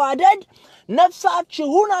መዋደድ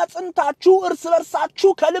ነፍሳችሁን አጽንታችሁ እርስ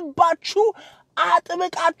በርሳችሁ ከልባችሁ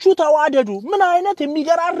አጥብቃችሁ ተዋደዱ ምን አይነት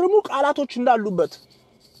የሚገራርሙ ቃላቶች እንዳሉበት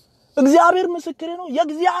እግዚአብሔር ምስክሬ ነው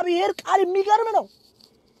የእግዚአብሔር ቃል የሚገርም ነው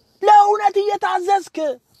ለእውነት እየታዘዝክ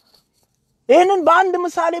ይሄንን በአንድ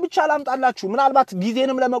ምሳሌ ብቻ ላምጣላችሁ ምናልባት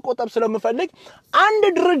ጊዜንም ለመቆጠብ ስለምፈልግ አንድ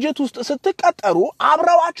ድርጅት ውስጥ ስትቀጠሩ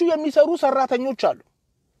አብረዋችሁ የሚሰሩ ሰራተኞች አሉ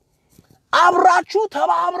አብራችሁ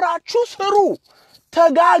ተባብራችሁ ስሩ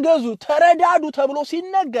ተጋገዙ ተረዳዱ ተብሎ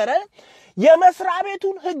ሲነገረ የመስሪያ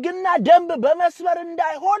ቤቱን ህግና ደንብ በመስበር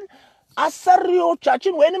እንዳይሆን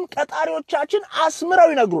አሰሪዎቻችን ወይንም ቀጣሪዎቻችን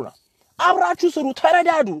አስምረው ይነግሩናል አብራችሁ ስሩ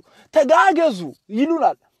ተረዳዱ ተጋገዙ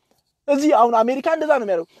ይሉናል እዚህ አሁን አሜሪካ እንደዛ ነው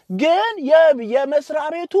የሚያደርገው ግን የመስሪያ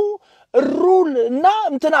ቤቱ ሩል እና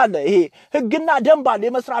እንትን አለ ይሄ ህግና ደንብ አለ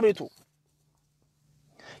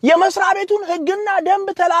የመስሪያ ቤቱን ህግና ደንብ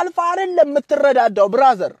ተላልፋ አይደለም የምትረዳዳው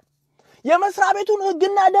ብራዘር የመስሪያ ቤቱን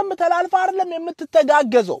ህግና ደንብ ተላልፋ አይደለም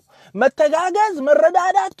የምትተጋገዘው መተጋገዝ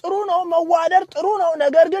መረዳዳት ጥሩ ነው መዋደር ጥሩ ነው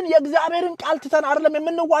ነገር ግን የእግዚአብሔርን ቃል ትተን አይደለም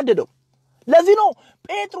የምንዋደደው ለዚህ ነው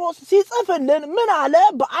ጴጥሮስ ሲጽፍልን ምን አለ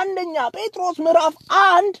በአንደኛ ጴጥሮስ ምዕራፍ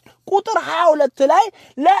 1 ቁጥር 22 ላይ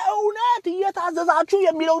ለእውነት እየታዘዛችሁ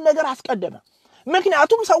የሚለው ነገር አስቀደመ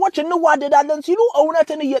ምክንያቱም ሰዎች እንዋደዳለን ሲሉ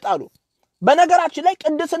እውነትን እየጣሉ በነገራችን ላይ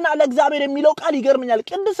ቅድስና ለእግዚአብሔር የሚለው ቃል ይገርመኛል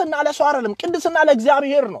ቅድስና ለሰው አይደለም ቅድስና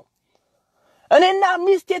ለእግዚአብሔር ነው እኔና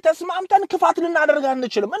ሚስቴ ተስማምተን ክፋት ልናደርግ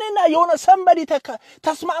አንችልም እኔና የሆነ ሰንበዲ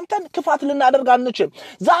ተስማምተን ክፋት ልናደርግ አንችልም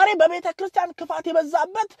ዛሬ በቤተ ክርስቲያን ክፋት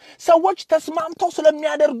የበዛበት ሰዎች ተስማምተው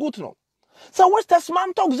ስለሚያደርጉት ነው ሰዎች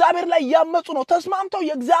ተስማምተው እግዚአብሔር ላይ ያመጹ ነው ተስማምተው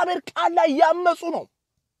የእግዚአብሔር ቃል ላይ ያመጹ ነው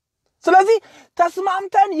ስለዚህ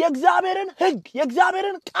ተስማምተን የእግዚአብሔርን ህግ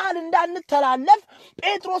የእግዚአብሔርን ቃል እንዳንተላለፍ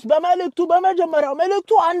ጴጥሮስ በመልእክቱ በመጀመሪያው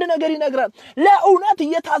መልእክቱ አንድ ነገር ይነግራል ለእውነት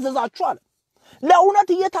እየታዘዛችሁ አለ ለእውነት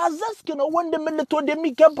እየታዘዝክ ነው ወንድም ልትወድ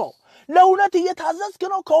የሚገባው ለእውነት እየታዘዝክ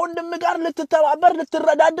ነው ከወንድም ጋር ልትተባበር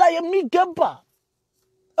ልትረዳዳ የሚገባ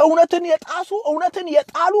እውነትን የጣሱ እውነትን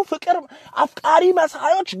የጣሉ ፍቅር አፍቃሪ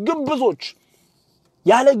መሳዮች ግብዞች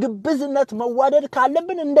ያለ ግብዝነት መዋደድ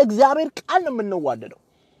ካለብን እንደ እግዚአብሔር ቃል ነው የምንዋደደው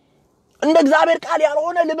እንደ እግዚአብሔር ቃል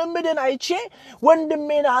ያልሆነ ልምምድን አይቼ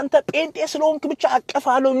ወንድሜና አንተ ጴንጤ ስለሆንክ ብቻ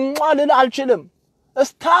አቀፋለሁ ልል አልችልም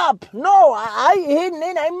ስታፕ ኖ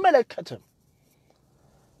ይሄንን አይመለከትም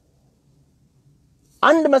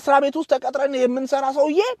አንድ መስሪያ ቤት ውስጥ ተቀጥረን የምንሰራ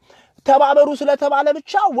ሰውዬ ተባበሩ ስለተባለ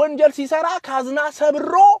ብቻ ወንጀል ሲሰራ ካዝና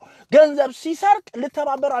ሰብሮ ገንዘብ ሲሰርቅ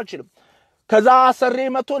ልተባበር አልችልም ከዛ አሰሪ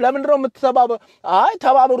መጥቶ ለምን ነው የምትተባበሩ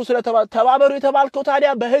ተባበሩ ስለተባለ ተባበሩ የተባልከው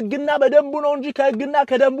ታዲያ በህግና በደንቡ ነው እንጂ ከህግና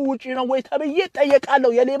ከደንቡ ውጪ ነው ወይ ተብዬ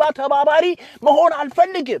ጠየቃለሁ የሌባ ተባባሪ መሆን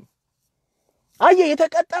አልፈልግም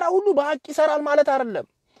የተቀጠረ ሁሉ በሐቅ ይሰራል ማለት አይደለም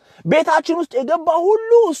ቤታችን ውስጥ የገባ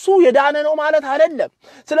ሁሉ እሱ የዳነ ነው ማለት አይደለም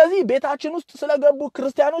ስለዚህ ቤታችን ውስጥ ስለገቡ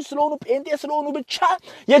ክርስቲያኖች ስለሆኑ ጴንጤ ስለሆኑ ብቻ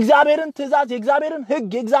የእግዚአብሔርን ትእዛዝ የእግዚአብሔርን ህግ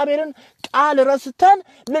የእግዚአብሔርን ቃል ረስተን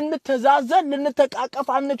ልንተዛዘን ልንተቃቀፍ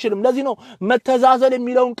አንችልም ለዚህ ነው መተዛዘል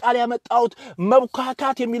የሚለውን ቃል ያመጣሁት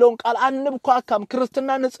መብካካት የሚለውን ቃል አንብካካም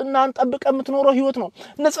ክርስትና ንጽህናን ጠብቀ የምትኖረው ህይወት ነው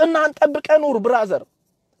ንጽህናን ጠብቀ ኑር ብራዘር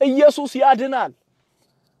ኢየሱስ ያድናል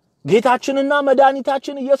ጌታችንና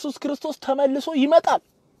መድኃኒታችን ኢየሱስ ክርስቶስ ተመልሶ ይመጣል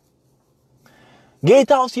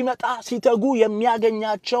ጌታው ሲመጣ ሲተጉ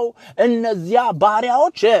የሚያገኛቸው እነዚያ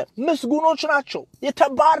ባሪያዎች ምስጉኖች ናቸው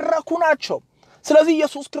የተባረኩ ናቸው ስለዚህ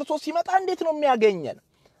ኢየሱስ ክርስቶስ ሲመጣ እንዴት ነው የሚያገኘን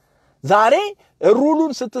ዛሬ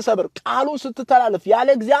ሩሉን ስትሰብር ቃሉን ስትተላለፍ ያለ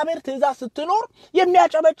እግዚአብሔር ትእዛዝ ስትኖር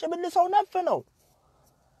የሚያጨበጭብል ሰው ነፍ ነው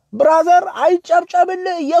ብራዘር አይጨብጨብል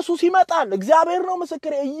ኢየሱስ ይመጣል እግዚአብሔር ነው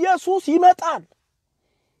ምስክሬ ኢየሱስ ይመጣል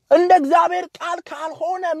እንደ እግዚአብሔር ቃል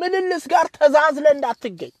ካልሆነ ምልልስ ጋር ተዛዝለ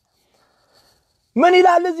እንዳትገኝ ምን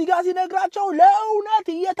ይላል እዚህ ጋር ሲነግራቸው ለእውነት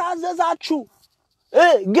እየታዘዛችሁ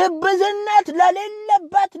ግብዝነት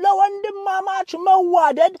ለሌለበት ለወንድማማች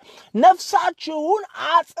መዋደድ ነፍሳችሁን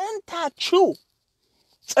አጽንታችሁ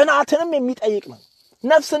ጽናትንም የሚጠይቅ ነው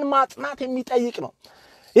ነፍስን ማጽናት የሚጠይቅ ነው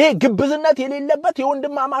ይሄ ግብዝነት የሌለበት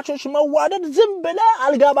የወንድማማቾች መዋደድ ዝም ብለ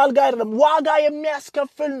አልጋ ባልጋ አይደለም ዋጋ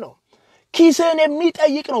የሚያስከፍል ነው ኪስን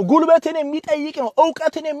የሚጠይቅ ነው ጉልበትን የሚጠይቅ ነው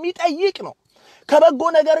ዕውቀትን የሚጠይቅ ነው ከበጎ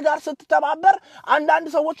ነገር ጋር ስትተባበር አንዳንድ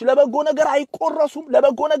ሰዎች ለበጎ ነገር አይቆረሱም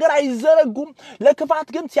ለበጎ ነገር አይዘረጉም ለክፋት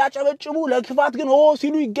ግን ሲያጨበጭቡ ለክፋት ግን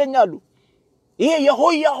ሲሉ ይገኛሉ ይሄ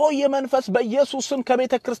የሆያ ሆይ መንፈስ በኢየሱስ ስም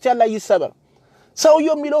ከቤተክርስቲያን ላይ ይሰበር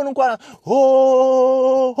ሰውየው የሚለውን እንኳን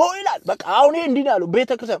ይላል በቃ አሁን ይሄ እንዲህ ያለው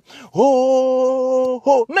ቤተክርስቲያን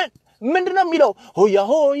ምንድነው የሚለው ሆያ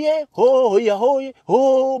ሆዬ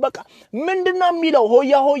በቃ ምንድነው የሚለው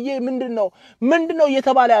ሆያ ሆዬ ምንድነው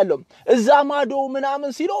እየተባለ ያለው እዛ ማዶ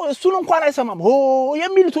ምናምን ሲለው እሱን እንኳን አይሰማም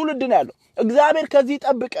የሚል ትውልድ ነው ያለው እግዚአብሔር ከዚህ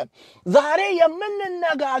ይጠብቀን ዛሬ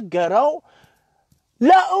የምንነጋገረው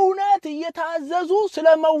ለእውነት እየታዘዙ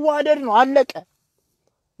ስለመዋደድ ነው አለቀ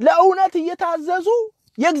ለእውነት እየታዘዙ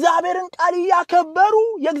የእግዚአብሔርን ቃል ያከበሩ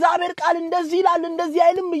የእግዚአብሔር ቃል እንደዚህ ይላል እንደዚህ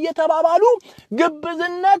አይልም እየተባባሉ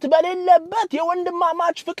ግብዝነት በሌለበት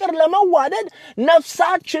የወንድማማች ፍቅር ለመዋደድ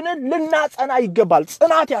ነፍሳችንን ልናጸና ይገባል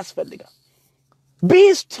ጽናት ያስፈልጋል be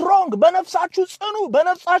strong በነፍሳችሁ ጽኑ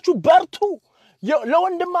በነፍሳችሁ በርቱ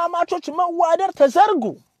ለወንድማማቾች መዋደድ ተዘርጉ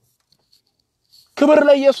ክብር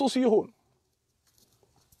ለኢየሱስ ይሁን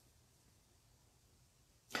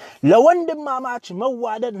ለወንድማማች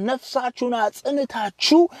መዋደድ ነፍሳችሁን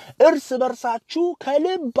አጽንታችሁ እርስ በርሳችሁ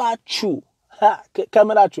ከልባችሁ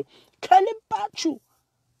ከልባችሁ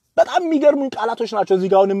በጣም የሚገርሙ ቃላቶች ናቸው እዚህ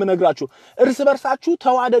ጋር የምነግራችሁ እርስ በርሳችሁ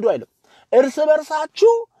ተዋደዱ አይደለም እርስ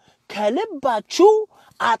በርሳችሁ ከልባችሁ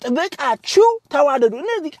አጥብቃችሁ ተዋደዱ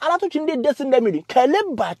እነዚህ ቃላቶች እንዴት ደስ እንደሚሉኝ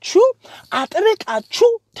ከልባችሁ አጥብቃችሁ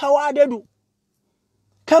ተዋደዱ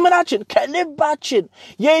ከልባችን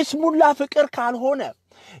የይስሙላ ፍቅር ካልሆነ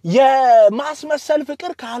የማስመሰል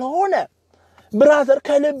ፍቅር ካልሆነ ብራዘር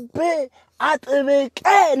ከልብ አጥብቀ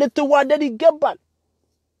ልትዋደድ ይገባል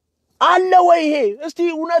አለ ወይ ይሄ እስቲ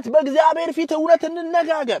እውነት በእግዚአብሔር ፊት እውነት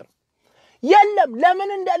እንነጋገር የለም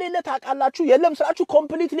ለምን እንደሌለ ታውቃላችሁ የለም ስላችሁ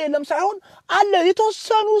ኮምፕሊትሊ የለም ሳይሆን አለ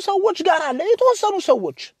የተወሰኑ ሰዎች ጋር አለ የተወሰኑ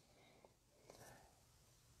ሰዎች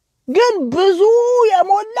ግን ብዙ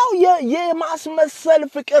የሞላው የማስመሰል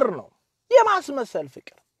ፍቅር ነው የማስመሰል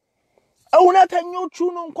ፍቅር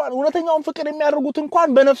እውነተኛውን ፍቅር የሚያደርጉት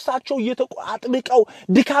እንኳን በነፍሳቸው እየተቋጥብቀው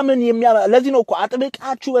ድካምን ለዚህ ነው እኮ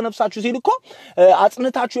አጥብቃችሁ በነፍሳችሁ ሲል እኮ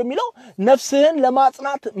አጽንታችሁ የሚለው ነፍስህን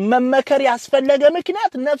ለማጽናት መመከር ያስፈልገ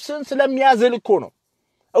ምክንያት ነፍስህን ስለሚያዝል እኮ ነው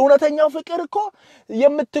እውነተኛው ፍቅር እኮ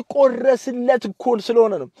የምትቆረስለት እኮ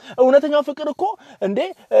ስለሆነ ነው እውነተኛው ፍቅር እኮ እንዴ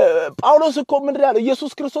ጳውሎስ እኮ ምንድን ያለው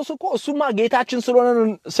ኢየሱስ ክርስቶስ እኮ እሱማ ጌታችን ስለሆነ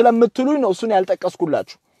ስለምትሉኝ ነው እሱን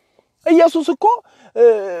ያልጠቀስኩላችሁ ኢየሱስ እኮ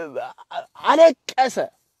አለቀሰ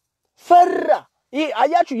ፈራ ይሄ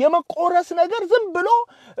አያችሁ የመቆረስ ነገር ዝም ብሎ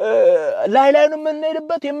ላይላዩን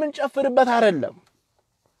የምንሄድበት የምንጨፍርበት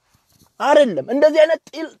አይደለም እንደዚህ አይነት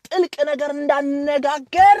ጥልቅ ነገር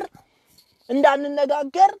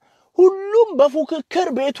እንዳንነጋገር ሁሉም በፉክክር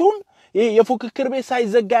ቤቱን የፉክክር ቤት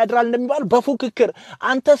ሳይዘጋ ያድራል እንደሚባል በፉክክር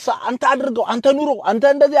አንተ አድርገው አንተ ኑሮ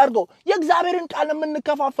አንተ እንደዚህ አድርገው የእግዚአብሔርን ቃል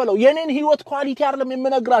የምንከፋፈለው የኔን ህይወት ኳሊቲ አይደለም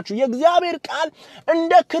የምነግራችሁ የእግዚአብሔር ቃል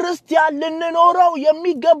እንደ ክርስቲያን ልንኖረው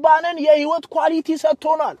የሚገባንን የህይወት ኳሊቲ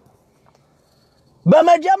ሰጥቶናል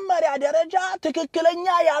በመጀመሪያ ደረጃ ትክክለኛ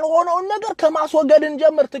ያልሆነውን ነገር ከማስወገድ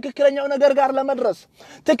እንጀምር ትክክለኛው ነገር ጋር ለመድረስ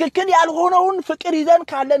ትክክል ያልሆነውን ፍቅር ይዘን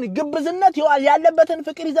ካለን ግብዝነት ያለበትን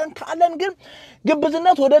ፍቅር ይዘን ካለን ግን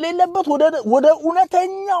ግብዝነት ወደ ሌለበት ወደ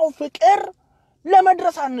እውነተኛው ፍቅር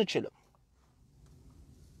ለመድረስ አንችልም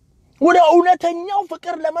ወደ እውነተኛው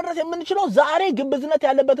ፍቅር ለመድረስ የምንችለው ዛሬ ግብዝነት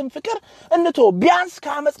ያለበትን ፍቅር ቢያንስ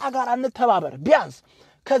ከአመጻ ጋር እንተባበር ቢያንስ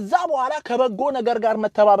ከዛ በኋላ ከበጎ ነገር ጋር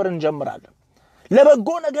መተባበር እንጀምራለን ለበጎ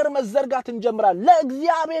ነገር መዘርጋት እንጀምራለን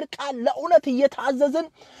ለእግዚአብሔር ቃል ለእውነት እየታዘዝን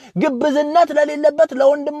ግብዝነት ለሌለበት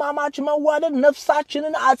ለወንድማማች መዋደድ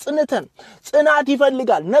ነፍሳችንን አጽንተን ጽናት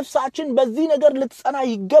ይፈልጋል ነፍሳችን በዚህ ነገር ልትጸና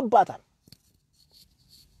ይገባታል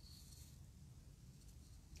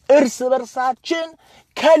እርስ በርሳችን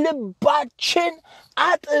ከልባችን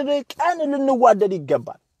አጥብቀን ልንዋደድ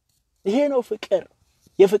ይገባል ይሄ ነው ፍቅር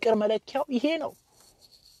የፍቅር መለኪያው ይሄ ነው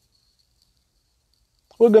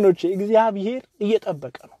ወገኖቼ እግዚአብሔር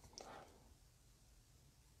እየጠበቀ ነው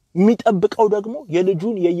የሚጠብቀው ደግሞ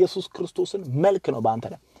የልጁን የኢየሱስ ክርስቶስን መልክ ነው ባንተ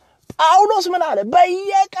ላይ ጳውሎስ ምን አለ?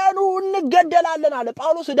 በየቀኑ እንገደላለን አለ።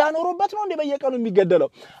 ጳውሎስ ዳኖሮበት ነው እንዴ በየቀኑ የሚገደለው?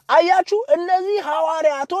 አያችሁ እነዚህ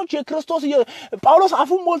ሐዋርያቶች የክርስቶስ ጳውሎስ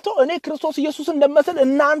አፉን ሞልቶ እኔ ክርስቶስ ኢየሱስን እንደምመስል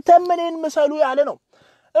እናንተም እኔን ምሰሉ ያለ ነው።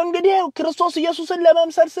 እንግዲህ ክርስቶስ ኢየሱስን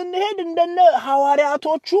ለመምሰል ስንሄድ እንደነ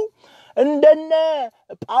ሐዋርያቶቹ እንደነ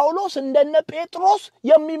ጳውሎስ እንደነ ጴጥሮስ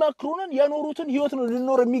የሚመክሩንን የኖሩትን ህይወት ነው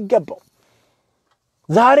ልንኖር የሚገባው።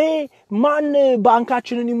 ዛሬ ማን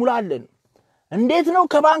ባንካችንን ይሙላልን? እንዴት ነው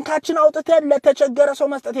ከባንካችን አውጥተን ለተቸገረ ሰው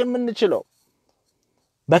መስጠት የምንችለው?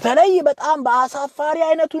 በተለይ በጣም በአሳፋሪ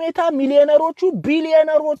አይነት ሁኔታ ሚሊዮነሮቹ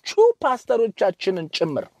ቢሊዮነሮቹ ፓስተሮቻችንን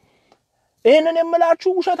ጭምር ይሄንን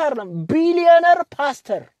የምላችሁ ውሸት አይደለም። ቢሊዮነር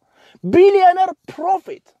ፓስተር ቢሊዮነር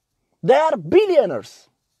ፕሮፌት they are billionaires።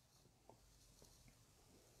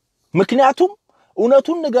 ምክንያቱም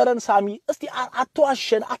እውነቱን ንገረን ሳሚ እስቲ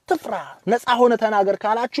አትዋሸን አትፍራ ነፃ ሆነ ተናገር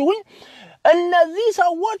ካላችሁኝ እነዚህ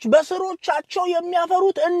ሰዎች በስሮቻቸው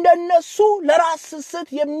የሚያፈሩት እንደነሱ ለራስ ስስት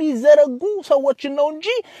የሚዘረጉ ሰዎችን ነው እንጂ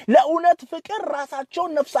ለእውነት ፍቅር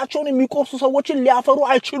ራሳቸውን ነፍሳቸውን የሚቆርሱ ሰዎችን ሊያፈሩ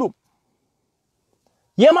አይችሉም።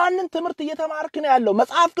 የማንን ትምህርት እየተማርክ ነው ያለው?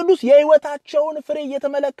 መጽሐፍ ቅዱስ የህይወታቸውን ፍሬ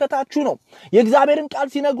እየተመለከታችሁ ነው። የእግዚአብሔርን ቃል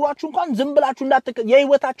ሲነግሯችሁ እንኳን ዝም ብላችሁ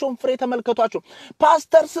የህይወታቸውን ፍሬ ተመልከቷቸው።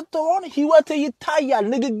 ፓስተር ስትሆን ህይወት ይታያል፣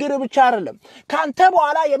 ንግግር ብቻ አይደለም። ካንተ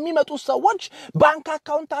በኋላ የሚመጡ ሰዎች ባንክ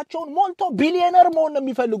አካውንታቸውን ሞልቶ ቢሊዮነር መሆን ነው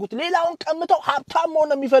የሚፈልጉት፣ ሌላውን ቀምተው ሀብታም መሆን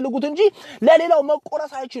ነው የሚፈልጉት እንጂ ለሌላው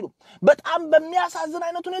መቆረስ አይችሉም። በጣም በሚያሳዝን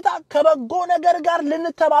አይነት ሁኔታ ከበጎ ነገር ጋር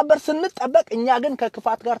ልንተባበር ስንጠበቅ እኛ ግን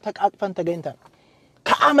ከክፋት ጋር ተቃቅፈን ተገኝተን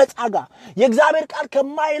ከአመጻ ጋር የእግዚአብሔር ቃል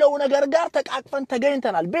ከማይለው ነገር ጋር ተቃቅፈን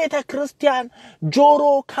ተገኝተናል። ቤተ ክርስቲያን ጆሮ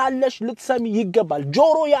ካለሽ ልትሰሚ ይገባል።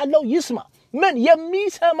 ጆሮ ያለው ይስማ። ምን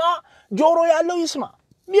የሚሰማ ጆሮ ያለው ይስማ።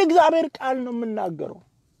 የእግዚአብሔር ቃል ነው የምናገረው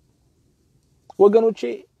ወገኖቼ።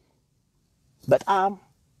 በጣም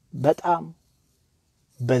በጣም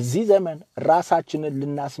በዚህ ዘመን ራሳችንን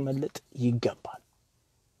ልናስመልጥ ይገባል።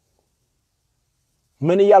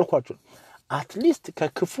 ምን ይያልኳችሁ? አትሊስት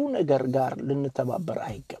ከክፉ ነገር ጋር ልንተባበር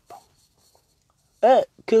አይገባም።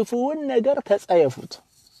 ክፉውን ነገር ተጸየፉት።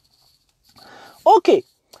 ኦኬ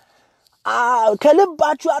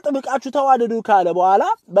ከልባችሁ አጥብቃችሁ ተዋደዱ ካለ በኋላ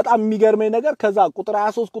በጣም የሚገርመኝ ነገር ከዛ ቁጥር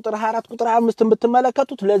 23 ቁጥር 24 ቁጥር 25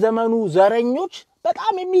 ብትመለከቱት ለዘመኑ ዘረኞች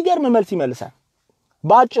በጣም የሚገርም መልስ ይመልሳል።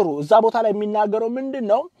 ባጭሩ እዛ ቦታ ላይ የሚናገረው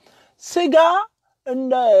ምንድነው? ስጋ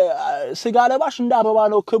ለባሽ እንደ አበባ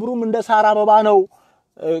ነው፣ ክብሩም እንደ ሳር አበባ ነው።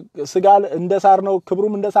 ስጋ እንደ ሳር ነው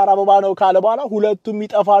ክብሩም እንደ ሳር አበባ ነው ካለ በኋላ ሁለቱም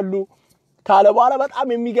ይጠፋሉ ካለ በኋላ በጣም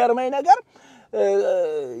የሚገርመኝ ነገር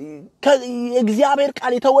የእግዚአብሔር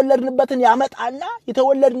ቃል የተወለድንበትን ያመጣና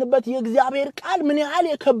የተወለድንበት የእግዚአብሔር ቃል ምን ያህል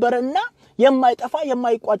የከበረና የማይጠፋ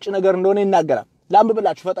የማይቋጭ ነገር እንደሆነ ይናገራል።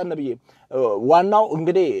 ላምብላችሁ ፈጠን ብዬ ዋናው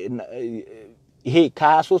እንግዲህ ይሄ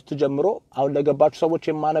ከ23 ጀምሮ አሁን ለገባችሁ ሰዎች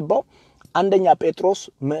የማነባው አንደኛ ጴጥሮስ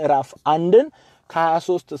ምዕራፍ 1ን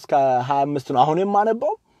ከ23 እስከ 25 ነው አሁን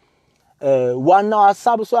የማነባው። ዋናው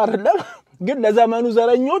ሐሳብ እሱ አይደለም ግን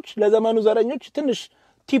ለዘመኑ ዘረኞች ትንሽ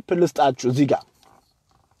ቲፕ ልስጣችሁ እዚህ ጋር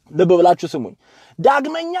ልብ ብላችሁ ስሙኝ።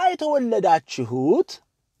 ዳግመኛ የተወለዳችሁት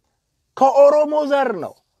ከኦሮሞ ዘር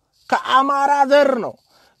ነው፣ ከአማራ ዘር ነው፣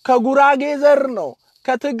 ከጉራጌ ዘር ነው፣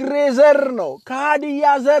 ከትግሬ ዘር ነው፣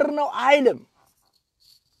 ከሃዲያ ዘር ነው አይልም።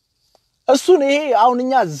 እሱን ይሄ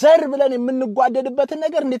አሁንኛ ዘር ብለን የምንጓደድበትን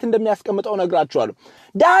ነገር እንዴት እንደሚያስቀምጠው ነግራችኋለሁ።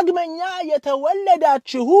 ዳግመኛ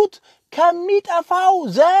የተወለዳችሁት ከሚጠፋው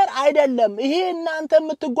ዘር አይደለም። ይሄ እናንተ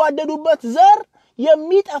የምትጓደዱበት ዘር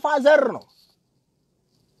የሚጠፋ ዘር ነው።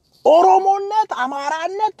 ኦሮሞነት፣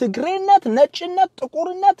 አማራነት፣ ትግሬነት፣ ነጭነት፣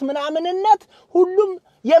 ጥቁርነት፣ ምናምንነት ሁሉም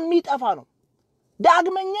የሚጠፋ ነው።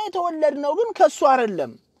 ዳግመኛ የተወለድነው ግን ከሱ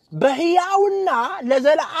አይደለም፣ በሕያውና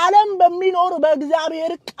ለዘላለም በሚኖር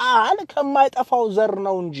በእግዚአብሔር ቃል ከማይጠፋው ዘር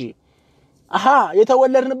ነው እንጂ።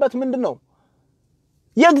 የተወለድንበት ምንድነው?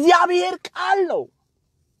 የእግዚአብሔር ቃል ነው።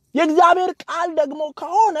 የእግዚአብሔር ቃል ደግሞ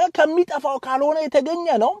ከሆነ ከሚጠፋው ካልሆነ የተገኘ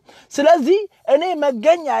ነው። ስለዚህ እኔ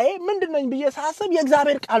መገኛዬ ምንድነኝ ብዬ ሳስብ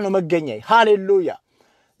የእግዚአብሔር ቃል ነው መገኛዬ። ሃሌሉያ!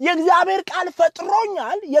 የእግዚአብሔር ቃል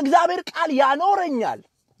ፈጥሮኛል፣ የእግዚአብሔር ቃል ያኖረኛል።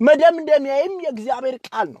 መደምደሚያዬም የእግዚአብሔር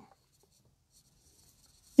ቃል ነው።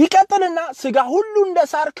 ይቀጥልና ስጋ ሁሉ እንደ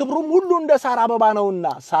ሳር ክብሩም ሁሉ እንደ ሳር አበባ ነውና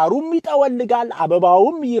ሳሩም ይጠወልጋል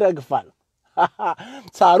አበባውም ይረግፋል።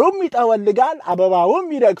 ሳሩም ይጠወልጋል አበባውም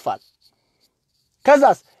ይረግፋል።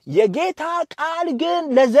 ከዛስ የጌታ ቃል ግን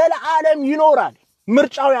ለዘላለም ይኖራል።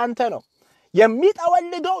 ምርጫው ያንተ ነው።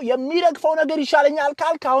 የሚጠወልገው የሚረግፈው ነገር ይሻለኛል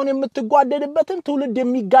ካልክ አሁን የምትጓደድበትን ትውልድ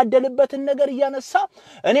የሚጋደልበትን ነገር እያነሳ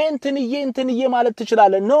እኔ እንትንዬ ማለት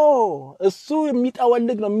ትችላለህ። ኖ እሱ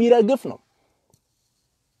የሚጠወልግ ነው፣ የሚረግፍ ነው።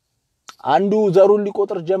 አንዱ ዘሩን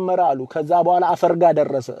ሊቆጥር ጀመረ አሉ። ከዛ በኋላ አፈርጋ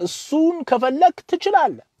ደረሰ። እሱን ከፈለክ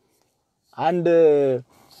ትችላለህ። አንድ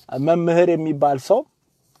መምህር የሚባል ሰው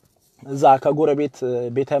እዛ ከጎረቤት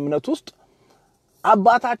ቤተ እምነት ውስጥ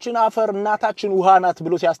አባታችን አፈር እናታችን ውሃ ናት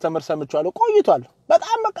ብሎ ሲያስተምር ሰምቻለሁ ቆይቷል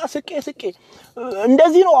በጣም በቃ ስቄ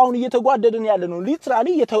እንደዚህ ነው አሁን እየተጓደድን ያለ ነው ሊትራሊ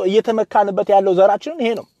እየተመካንበት ያለው ዘራችን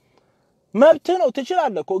ይሄ ነው መብት ነው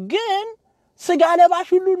ትችላለህ እኮ ግን ስጋ ለባሽ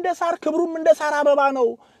ሁሉ እንደ ሳር ክብሩም እንደ ሳር አበባ ነው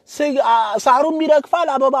ሳሩም ይረግፋል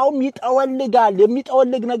አበባውም ይጠወልጋል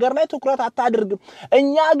የሚጠወልግ ነገር ላይ ትኩረት አታድርግ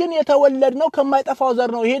እኛ ግን የተወለድነው ከማይጠፋው ዘር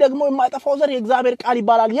ነው ይሄ ደግሞ የማይጠፋው ዘር የእግዚአብሔር ቃል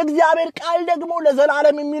ይባላል የእግዚአብሔር ቃል ደግሞ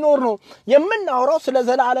ለዘላለም የሚኖር ነው የምናወራው ስለ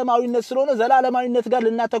ዘላለማዊነት ስለሆነ ዘላለማዊነት ጋር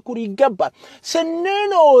ልናተኩር ይገባል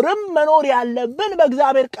ስንኖርም መኖር ያለብን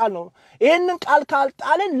በእግዚአብሔር ቃል ነው ይሄንን ቃል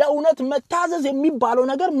ካልጣልን ለእውነት መታዘዝ የሚባለው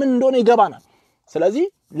ነገር ምን እንደሆነ ይገባናል ስለዚህ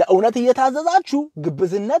ለእውነት እየታዘዛችሁ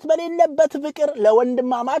ግብዝነት በሌለበት ፍቅር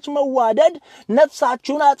ለወንድማማች መዋደድ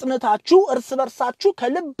ነፍሳችሁን አጽንታችሁ እርስ በርሳችሁ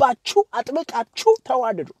ከልባችሁ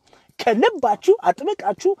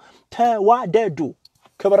አጥብቃችሁ ተዋደዱ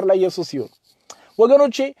ክብር ለኢየሱስ ይሁን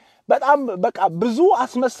ወገኖቼ በጣም በቃ ብዙ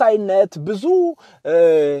አስመሳይነት ብዙ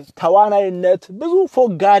ተዋናይነት ብዙ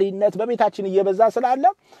ፎጋሪነት በቤታችን እየበዛ ስላለ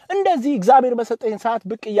እንደዚህ እግዚአብሔር በሰጠኝ ሰዓት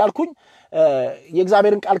ብቅ ይያልኩኝ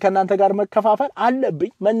የእግዚአብሔርን ቃል ከናንተ ጋር መከፋፈል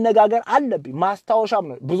አለብኝ መነጋገር አለብኝ ማስታወሻም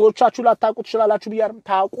ነው ብዙዎቻችሁ ላታውቁት ይችላልላችሁ ቢያርም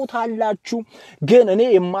ታውቁታላችሁ ግን እኔ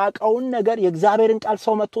የማቀውን ነገር የእግዚአብሔርን ቃል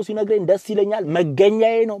ሰው መጥቶ ሲነግረኝ ደስ ይለኛል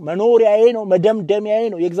መገኛዬ ነው መኖሪያዬ ነው መደምደሚያዬ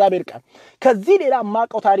ነው የእግዚአብሔር ቃል ከዚህ ሌላ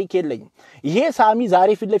ማቀው ታሪክ የለኝም ይሄ ሳሚ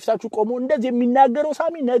ዛሬ ፊት ለፊታችሁ ቆሞ እንደዚህ የሚናገረው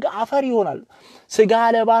ሳሚ ነገ አፈር ይሆናል ስጋ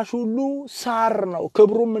ለባሽ ሁሉ ሳር ነው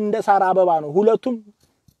ክብሩም እንደ ሳር አበባ ነው ሁለቱም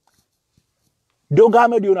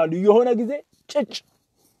ዶጋመድ ይሆናሉ የሆነ ጊዜ ጭጭ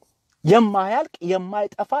የማያልቅ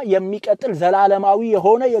የማይጠፋ የሚቀጥል ዘላለማዊ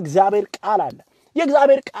የሆነ የእግዚአብሔር ቃል አለ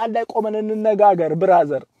የእግዚአብሔር ቃል ላይ ቆመን እንነጋገር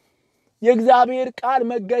ብራዘር የእግዚአብሔር ቃል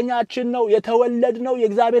መገኛችን ነው የተወለድነው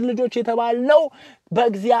የእግዚአብሔር ልጆች የተባልነው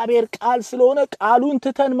በእግዚአብሔር ቃል ስለሆነ ቃሉን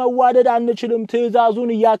ትተን መዋደድ አንችልም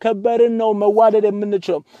ትእዛዙን ያከበርን ነው መዋደድ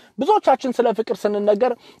የምንችለው ብዙዎቻችን ስለ ፍቅር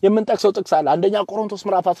ስንነገር የምንጠቅሰው ጥቅስ አለ አንደኛ ቆሮንቶስ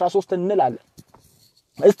ምዕራፍ 13 እንላለን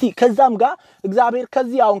እስቲ ከዛም ጋር እግዚአብሔር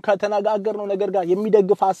ከዚህ አሁን ከተነጋገርነው ነገር ጋር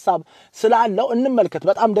የሚደግፍ ሐሳብ ስላለው እንመልከት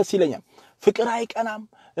በጣም ደስ ይለኛል ፍቅር አይቀናም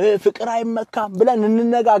ፍቅር አይመካም ብለን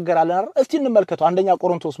እንነጋገራለን አይደል እስቲ እንመልከቱ አንደኛ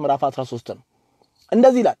ቆሮንቶስ ምዕራፍ 13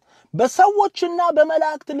 እንደዚህ ይላል በሰዎችና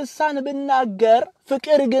በመላእክት ልሳን ብናገር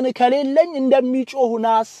ፍቅር ግን ከሌለኝ እንደሚጮህ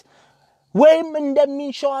ናስ ወይም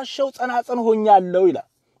እንደሚንሸዋሸው ጸናጽን ሆኛለሁ ይላል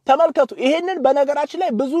ተመልከቱ ይሄንን በነገራችን ላይ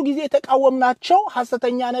ብዙ ጊዜ ተቃወምናቸው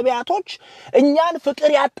ሐሰተኛ ነቢያቶች እኛን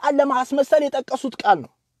ፍቅር ያጣል ለማስመሰል የጠቀሱት ቃል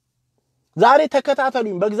ነው ዛሬ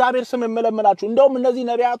ተከታተሉኝ በእግዚአብሔር ስም እመለመናችሁ እንደውም እነዚህ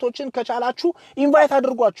ነቢያቶችን ከቻላችሁ ኢንቫይት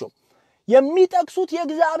አድርጓቸው የሚጠቅሱት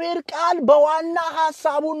የእግዚአብሔር ቃል በዋና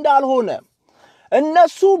ሐሳቡ እንዳልሆነ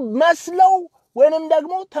እነሱ መስለው ወይንም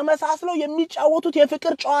ደግሞ ተመሳስለው የሚጫወቱት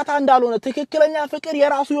የፍቅር ጨዋታ እንዳልሆነ ትክክለኛ ፍቅር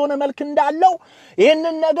የራሱ የሆነ መልክ እንዳለው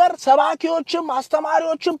ይሄንን ነገር ሰባኪዎችም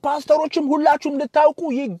አስተማሪዎችም ፓስተሮችም ሁላችሁም ልታውቁ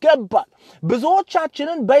ይገባል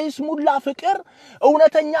ብዙዎቻችንን በይስሙላ ፍቅር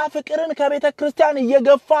እውነተኛ ፍቅርን ከቤተ ክርስቲያን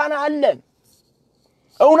እየገፋን አለን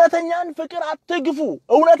እውነተኛን ፍቅር አትግፉ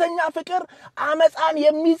እውነተኛ ፍቅር አመፃን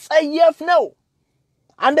የሚጸየፍ ነው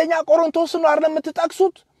አንደኛ ቆሮንቶስ ነው አይደል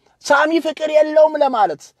የምትጠቅሱት ሳሚ ፍቅር የለውም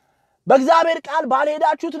ለማለት በእግዚአብሔር ቃል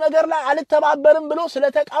ባልሄዳችሁት ነገር ላይ አልተባበርም ብሎ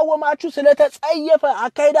ስለተቃወማችሁ ስለተጸየፈ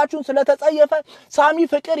አካሄዳችሁን ስለተጸየፈ ሳሚ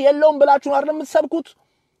ፍቅር የለውም ብላችሁ አይደል የምትሰብኩት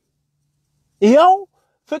ይሄው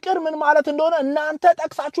ፍቅር ምን ማለት እንደሆነ እናንተ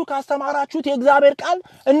ጠቅሳችሁ ካስተማራችሁት የእግዚአብሔር ቃል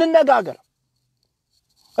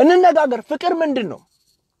እንነጋገር ፍቅር ምንድነው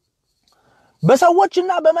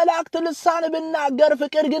በሰዎችና በመላእክት ልሳን ብናገር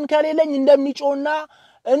ፍቅር ግን ከሌለኝ እንደሚጮህና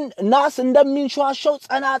ናስ እንደሚንሸዋሸው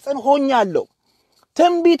ጸናጽን ሆኛለሁ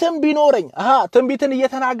ትንቢትን ቢኖረኝ ትንቢትን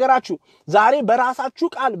እየተናገራችሁ ዛሬ በራሳችሁ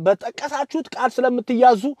ቃል በጠቀሳችሁት ቃል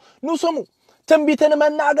ስለምትያዙ ኑ ስሙ ትንቢትን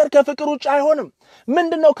መናገር ከፍቅር ውጭ አይሆንም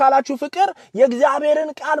ምንድነው ካላችሁ ፍቅር የእግዚአብሔርን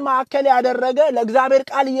ቃል ማዕከል ያደረገ ለእግዚአብሔር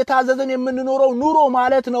ቃል እየታዘዝን የምንኖረው ኑሮ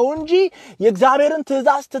ማለት ነው እንጂ የእግዚአብሔርን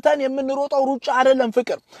ትእዛዝ ትተን የምንሮጠው ሩጫ አይደለም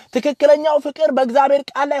ፍቅር ትክክለኛው ፍቅር በእግዚአብሔር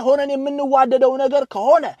ቃል ላይ ሆነን የምንዋደደው ነገር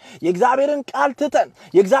ከሆነ የእግዚአብሔርን ቃል ትተን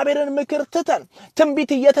የእግዚአብሔርን ምክር ትተን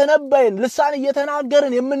ትንቢት እየተነበየን ልሳን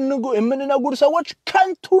እየተናገርን የምንነጉድ ሰዎች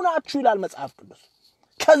ከንቱ ናችሁ ይላል መጽሐፍ ቅዱስ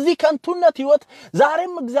ከዚህ ከንቱነት ህይወት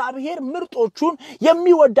ዛሬም እግዚአብሔር ምርጦቹን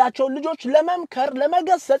የሚወዳቸው ልጆች ለመምከር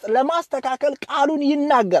ለመገሰጽ ለማስተካከል ቃሉን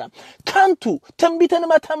ይናገራል ከንቱ ትንቢትን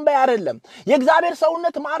መተንበይ አይደለም የእግዚአብሔር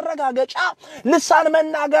ሰውነት ማረጋገጫ ልሳን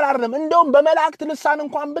መናገር አይደለም እንደውም በመላእክት ልሳን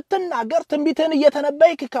እንኳን ብትናገር ትንቢትን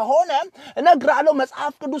እየተነበይክ ከሆነ እነግራለሁ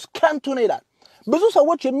መጽሐፍ ቅዱስ ከንቱ ነው ይላል ብዙ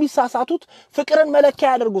ሰዎች የሚሳሳቱት ፍቅርን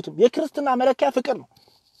መለኪያ ያደርጉትም የክርስትና መለኪያ ፍቅር ነው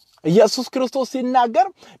ኢየሱስ ክርስቶስ ሲናገር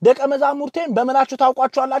ደቀ መዛሙርቴን በመናቸው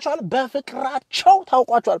ታውቋቸዋላችሁ አለ በፍቅራቸው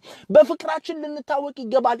ታውቋቸዋል በፍቅራችን ልንታወቅ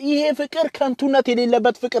ይገባል ይሄ ፍቅር ከንቱነት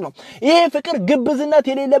የሌለበት ፍቅር ነው ይሄ ፍቅር ግብዝነት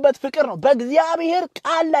የሌለበት ፍቅር ነው በእግዚአብሔር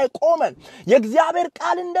ቃል ላይ ቆመን የእግዚአብሔር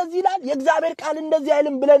ቃል እንደዚህ ይላል የእግዚአብሔር ቃል እንደዚህ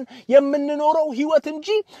አይልም ብለን የምንኖረው ህይወት እንጂ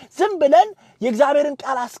ዝም ብለን የእግዚአብሔርን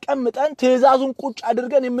ቃል አስቀምጠን ትእዛዙን ቁጭ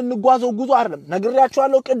አድርገን የምንጓዘው ጉዞ አይደለም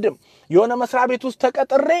ነግሬያችኋለሁ ቅድም የሆነ መስሪያ ቤት ውስጥ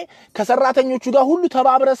ተቀጥሬ ከሰራተኞቹ ጋር ሁሉ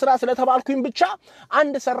ተባብረ ስራ ስለተባልኩኝ ብቻ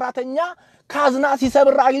አንድ ሰራተኛ ካዝና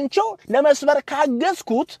ሲሰብር አግኝቼው ለመስበር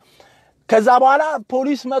ካገዝኩት ከዛ በኋላ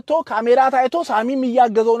ፖሊስ መጥቶ ካሜራ ታይቶ ሳሚም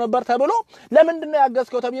ያገዘው ነበር ተብሎ ለምንድነው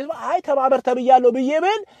ያገዝከው ተብዬ አይ ተባበር ተብያለሁ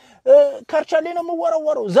ብዬብል ከርቸሌ ነው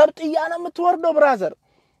የምወረወረው ዘብጥያ ነው የምትወርደው ብራዘር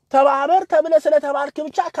ተባበር ተብለ ስለተባልክ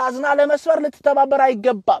ብቻ ካዝና ለመስበር ልትተባበር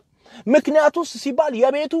አይገባም ምክንያቱስ ሲባል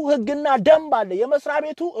የቤቱ ህግና ደንብ አለ የመስሪያ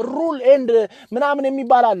ቤቱ ሩል ኤንድ ምናምን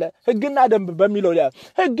የሚባል አለ ህግና ደንብ በሚለው ላይ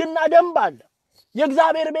ህግና ደንብ አለ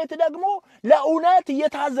የእግዚአብሔር ቤት ደግሞ ለእውነት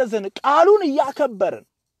እየታዘዝን ቃሉን እያከበርን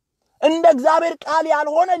እንደ እግዚአብሔር ቃል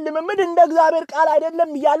ያልሆነ ልምምድ እንደ እግዚአብሔር ቃል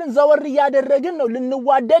አይደለም ይያልን ዘወር ያደረግን ነው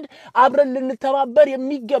ልንዋደድ አብረን ልንተባበር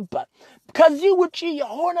የሚገባ ከዚህ ውጪ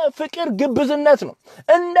የሆነ ፍቅር ግብዝነት ነው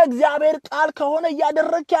እንደ እግዚአብሔር ቃል ከሆነ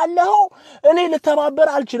ያደረክ ያለው እኔ ልተባበር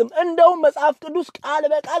አልችልም እንደው መጽሐፍ ቅዱስ ቃል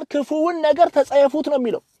በቃል ክፉውን ነገር ተጸየፉት ነው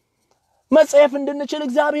የሚለው መጸየፍ እንድንችል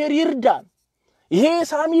እግዚአብሔር ይርዳን ይሄ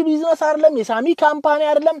ሳሚ ቢዝነስ አይደለም የሳሚ ካምፓኒ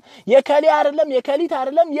አይደለም የከሊ አይደለም የከሊት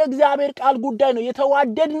አይደለም የእግዚአብሔር ቃል ጉዳይ ነው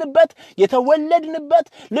የተዋደድንበት የተወለድንበት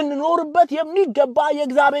ልንኖርበት የሚገባ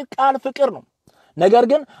የእግዚአብሔር ቃል ፍቅር ነው ነገር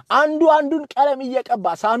ግን አንዱን ቀለም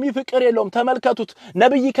እየቀባ ሳሚ ፍቅር የለውም ተመልከቱት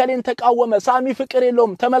ነብይ ከሌን ተቃወመ ሳሚ ፍቅር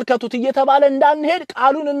የለውም ተመልከቱት እየተባለ እንዳንሄድ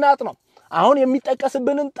ቃሉን እናጥ ነው አሁን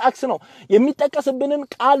የሚጠቀስብንን ጣክስ ነው የሚጠቀስብንን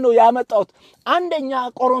ቃል ነው ያመጣውት አንደኛ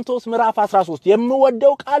ቆሮንቶስ ምዕራፍ 13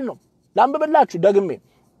 የምወደው ቃል ነው ላምብብላችሁ ደግሜ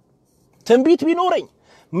ትንቢት ቢኖረኝ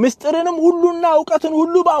ምስጢርንም ሁሉና ዕውቀትን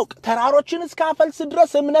ሁሉ ባውቅ ተራሮችን እስካፈልስ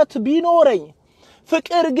ድረስ እምነት ቢኖረኝ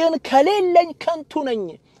ፍቅር ግን ከሌለኝ ከንቱ ነኝ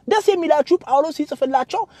ደስ የሚላችሁ ጳውሎስ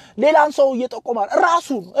ይጽፍላቸው ሌላን ሰው እየጠቆማል ራሱ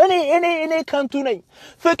እኔ ከንቱ ነኝ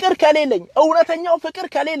ፍቅር ከሌለኝ እውነተኛው ፍቅር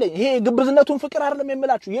ከሌለኝ ይሄ ግብዝነቱን ፍቅር አይደለም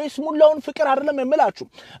የምላችሁ የስሙላውን ፍቅር አይደለም የምላችሁ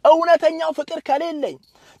እውነተኛው ፍቅር ከሌለኝ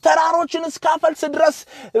ተራሮችን እስካፈልስ ድረስ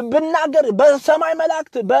ብናገር በሰማይ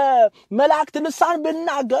በመላእክት ልሳን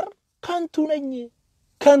ብናገር ከንቱ ነኝ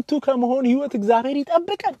ከንቱ ከመሆን ህይወት እግዚአብሔር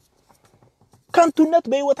ይጠብቀን ከንቱነት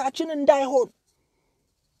በህይወታችን እንዳይሆን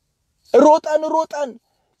ሮጠን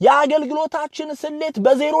ያገልግሎታችን ስሌት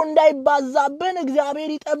በዜሮ እንዳይባዛብን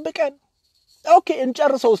እግዚአብሔር ይጠብቀን ኦኬ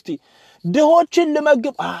እንጨርሰው እስቲ ድሆችን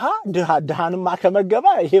ለመግብ ድሃንማ ከመገባ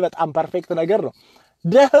ይሄ በጣም ፐርፌክት ነገር ነው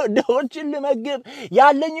ድሆችን ለመግብ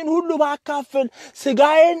ያለኝን ሁሉ ባካፍል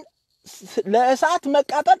ስጋዬን ለእሳት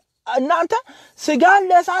መቃጠል እናንተ ስጋን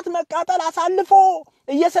ለእሳት መቃጠል አሳልፎ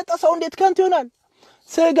እየሰጠ ሰው እንዴት ከንቱ ይሆናል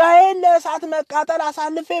ስጋዬን ለእሳት መቃጠል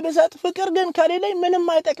አሳልፌ በሰጥ ፍቅር ግን ከሌለኝ ምንም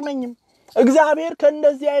አይጠቅመኝም እግዚአብሔር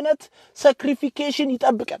ከእንደዚህ አይነት ሳክሪፊኬሽን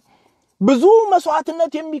ይጠብቀን ብዙ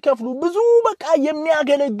መስዋዕትነት የሚከፍሉ ብዙ በቃ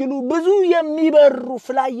የሚያገለግሉ ብዙ የሚበሩ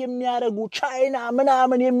ፍላይ የሚያረጉ ቻይና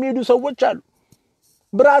ምናምን የሚሄዱ ሰዎች አሉ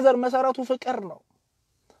ብራዘር መሰረቱ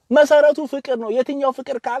ፍቅር ነው የትኛው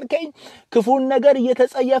ፍቅር ካልከኝ ክፉን ነገር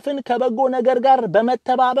እየተጸየፍን ከበጎ ነገር ጋር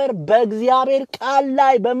በመተባበር በእግዚአብሔር ቃል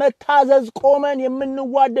ላይ በመታዘዝ ቆመን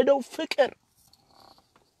የምንዋደደው ፍቅር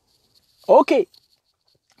ኦኬ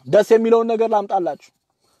ደስ የሚለው ነገር ላምጣላችሁ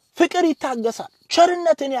ፍቅር ይታገሳል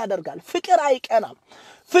ቸርነትን ያደርጋል ፍቅር አይቀናም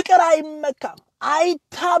ፍቅር አይመካም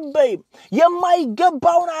አይታበይም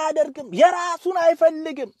የማይገባውን አያደርግም የራሱን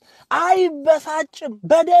አይፈልግም አይበሳጭም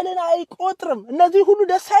በደልን አይቆጥርም እነዚህ ሁሉ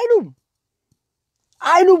ደስ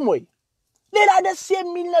አይሉም ወይ ሌላ ደስ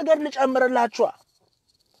የሚል ነገር ልጨምርላችሁ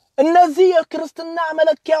እነዚህ የክርስትና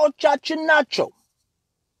መለኪያዎቻችን ናቸው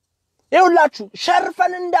ይውላችሁ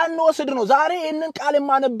ሸርፈን እንዳንወስድ ነው ዛሬ ይሄንን ቃል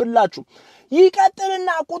የማነብላችሁ ይቀጥልና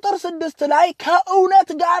ቁጥር 6 ላይ ከእውነት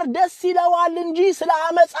ጋር ደስ ይለዋል እንጂ ስለ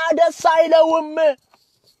አመጻ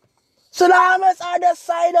ደስ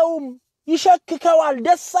አይለውም ይሸክከዋል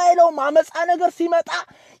ደስ አይለውም አመጻ ነገር ሲመጣ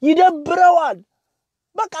ይደብረዋል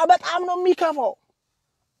በቃ በጣም ነው የሚከፋው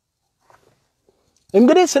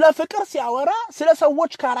እንግዲህ ስለ ፍቅር ሲያወራ ስለ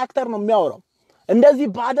ሰዎች ካራክተር ነው የሚያወራው እንደዚህ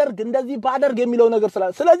ባደርግ የሚለው ነገር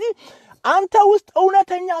ስለዚህ አንተ ውስጥ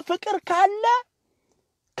እውነተኛ ፍቅር ካለ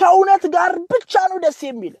ከእውነት ጋር ብቻ ነው ደስ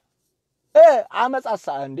የሚል አመጻሳ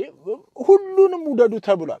እንዴ ሁሉንም ውደዱ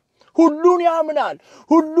ተብሏል ሁሉን ያምናል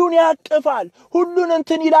ሁሉን ያቅፋል ሁሉን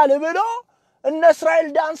እንትን ይላል ብሎ እነ እስራኤል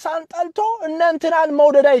ዳንሳን ጠልቶ እነ እንትናን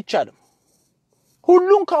መውደድ አይቻልም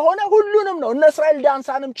ሁሉን ከሆነ ሁሉንም ነው እነ እስራኤል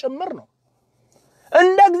ዳንሳንም ጭምር ነው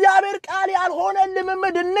እንደ እግዚአብሔር ቃል ያልሆነ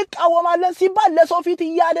ልምምድ እንቃወማለን ሲባል ለሰው ፊት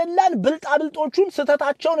እያደላን ብልጣብልጦቹን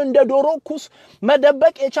ስተታቸውን እንደ ዶሮ ኩስ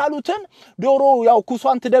መደበቅ የቻሉትን ዶሮ ያው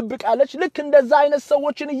ኩሷን ትደብቃለች ልክ እንደዛ አይነት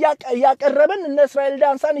ሰዎችን ያቀረብን እነ እስራኤል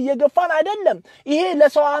ዳንሳን እየገፋን አይደለም ይሄ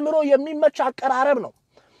ለሰው አእምሮ የሚመች አቀራረብ ነው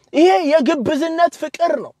ይሄ የግብዝነት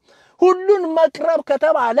ፍቅር ነው ሁሉን መቅረብ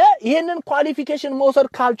ከተባለ ይሄንን ኳሊፊኬሽን መውሰድ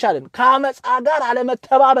ካልቻልን ከአመጻ ጋር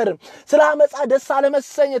አለመተባበርን ስለ አመጻ ደስ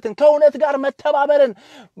አለመሰኘትን ከእውነት ጋር መተባበርን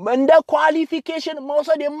እንደ ኳሊፊኬሽን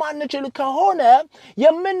መውሰድ የማንችል ከሆነ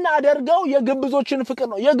የምናደርገው የግብዞችን ፍቅር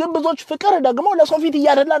ነው የግብዞች ፍቅር ደግሞ ለሰው ፊት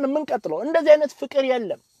እያደላን የምንቀጥለው እንደዚህ አይነት ፍቅር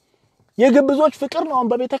የለም የግብዞች ፍቅር ነው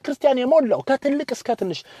በቤተ ክርስቲያን የሞላው ከትልቅ እስከ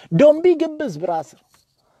ትንሽ ዶምቢ ግብዝ ብራስር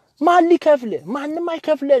ማን ሊከፍል ማንንም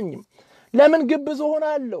አይከፍለኝም ለምን ግብዝ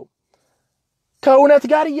ሆናለሁ ከእውነት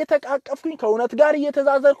ጋር እየተቃቀፍኩኝ ከእውነት ጋር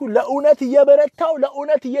እየተዛዘርኩኝ ለእውነት እየበረታው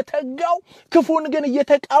ለእውነት እየተጋው ክፉን ግን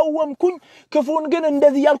እየተቃወምኩኝ ክፉን ግን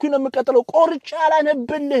እንደዚህ ያልኩኝ ነው የምቀጥለው ቆርጬ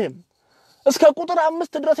አላነብልህም እስከ ቁጥር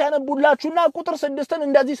 5 ድረስ ያነቡላችሁና ቁጥር 6ን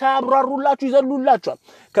እንደዚህ ሳያብራሩላችሁ ይዘሉላችኋል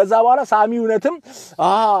ከዛ በኋላ ሳሚ እውነትም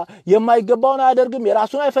የማይገባውን አያደርግም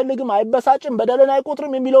የራሱን አይፈልግም አይበሳጭም በደልን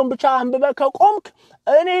አይቆጥርም የሚለውን ብቻ አንብበ ከቆምክ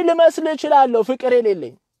እኔ ልመስል እችላለሁ ፍቅር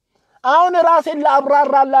የሌለኝ አሁን ራሴን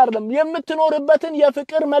ላብራራላ አይደለም የምትኖርበትን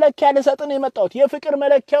የፍቅር መለኪያ ለሰጥን የመጣሁት የፍቅር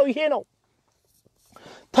መለኪያው ይሄ ነው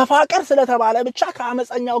ተፋቀር ስለተባለ ብቻ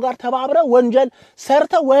ከአመፀኛው ጋር ተባብረ ወንጀል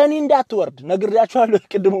ሰርተ ወህኒ እንዳትወርድ ነግሬያችኋለሁ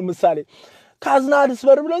ቅድሙ ምሳሌ ካዝና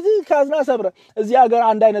ልስበር ብለዚህ ካዝና ሰብረ እዚህ ሀገር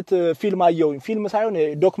አንድ አይነት ፊልም አየሁኝ ፊልም ሳይሆን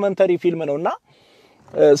ዶክመንተሪ ፊልም ነውና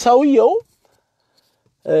ሰውየው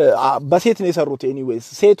በሴት ነው የሰሩት ኤኒዌይስ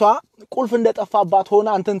ሴቷ ቁልፍ እንደጠፋባት ሆና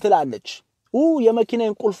እንትን ትላለች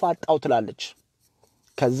የመኪናን ቁልፍ አጣው ትላለች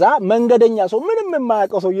ከዛ መንገደኛ ሰው ምንም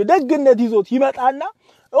የማያውቀው ሰው የደግነት ይዞት ይመጣና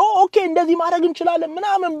ኦኬ እንደዚህ ማድረግ እንችላለን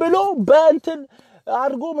ምናምን ብሎ በእንትን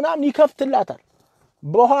አርጎ ምናምን ይከፍትላታል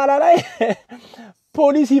በኋላ ላይ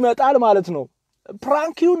ፖሊስ ይመጣል ማለት ነው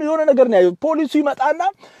ፕራንኪውን የሆነ ነገር ነው ያየው ፖሊሱ ይመጣና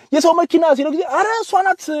የሰው መኪና ሲለው ጊዜ አረ እሷ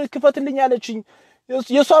ናት ክፈትልኝ ያለችኝ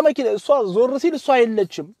የሷ መኪና እሷ ዞር ሲል እሷ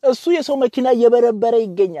አይለችም እሱ የሰው መኪና እየበረበረ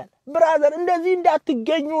ይገኛል ብራዘር እንደዚህ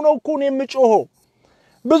እንዳትገኙ ነው እኮ ነው የምጮኸው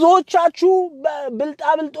ብዙዎቻችሁ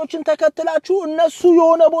ብልጣብልጦችን ተከትላችሁ እነሱ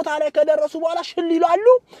የሆነ ቦታ ላይ ከደረሱ በኋላ ሽል ይላሉ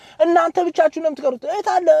እናንተ ብቻችሁን የምትቀሩት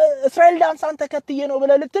እታለ እስራኤል ዳንሳን ተከትዬ ነው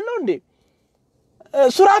ብለ ልትል ነው እንዴ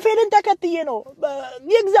ሱራፌልን ተከትዬ ነው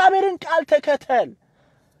የእግዚአብሔርን ቃል ተከተል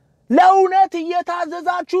ለእውነት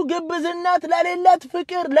እየታዘዛችሁ ግብዝነት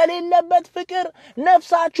ለሌለበት ፍቅር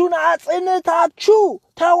ነፍሳችሁን አጽንታችሁ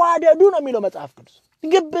ተዋደዱ ነው የሚለው መጽሐፍ ቅዱስ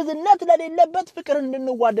ግብዝነት ለሌለበት ፍቅር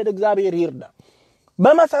እንድንዋደድ እግዚአብሔር ይርዳ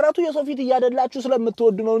በመሰረቱ የሰው ፊት እያደላችሁ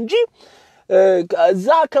ስለምትወዱ ነው እንጂ እዛ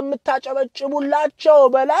ከምታጨበጭቡላቸው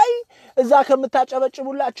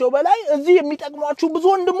በላይ እዚህ የሚጠቅሟችሁ ብዙ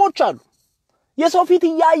ወንድሞች አሉ የሰው ፊት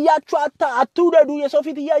እያያችሁ አትውደዱ የሰው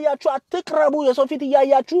ፊት እያያችሁ አትቅረቡ የሰው ፊት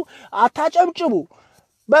እያያችሁ አታጨብጭቡ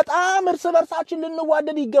በጣም እርስ በርሳችን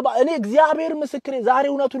ልንዋደድ ይገባ እኔ እግዚአብሔር ምስክሬ ዛሬ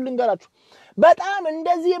እውነቱን ልንገራችሁ በጣም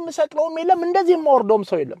እንደዚህ የምሰቅለውም የለም እንደዚህ የማወርደውም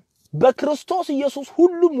ሰው የለም በክርስቶስ ኢየሱስ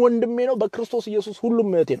ሁሉም ወንድሜ ነው በክርስቶስ ኢየሱስ ሁሉም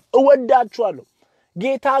እህቴ ነው እወዳችኋለሁ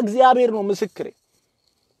ጌታ እግዚአብሔር ነው ምስክሬ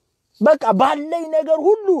በቃ ባለኝ ነገር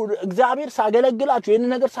ሁሉ እግዚአብሔር ሳገለግላችሁ የነ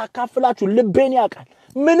ነገር ሳካፍላችሁ ልቤን ያቃል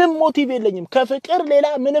ምንም ሞቲቭ የለኝም ከፍቅር ሌላ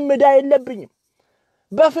ምንም እዳ የለብኝም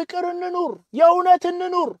በፍቅር እንኑር የእውነት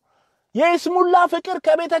እንኑር የኢስሙላ ፍቅር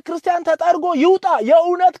ከቤተ ክርስቲያን ተጠርጎ ይውጣ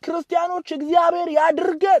የእውነት ክርስቲያኖች እግዚአብሔር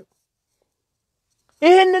ያድርገን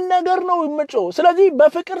ይሄንን ነገር ነው የምጮው ስለዚህ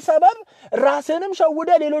በፍቅር ሰበብ ራስንም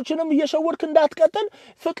ሸውደ ሌሎችንም እየሸወድክ እንዳትቀጥል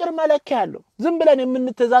ፍቅር መለኪያ ያለው ዝም ብለን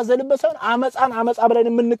የምንተዛዘልበት ሳይሆን አመጻ ብለን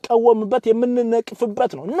የምንቀወምበት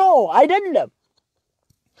የምንነቅፍበት ነው ኖ አይደለም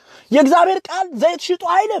የእግዚአብሔር ቃል ዘይት ሽጡ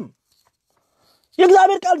አይልም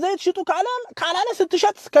የእግዚአብሔር ቃል ዘይት ሽጡ ካላለ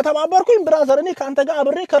ስትሸጥ ከተባበርኩኝ ብራዘር እኔ ካንተ ጋር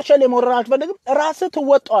አብሬ ከርቸሌ መወረር አልፈልግም ራስህ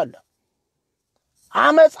ትወጣዋለህ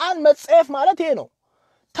አመጻን መጽሐፍ ማለት ይሄ ነው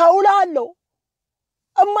ተውላለሁ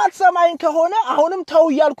እማትሰማኝ ከሆነ አሁንም ተው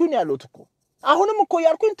ያልኩኝ ያሉት እኮ አሁንም እኮ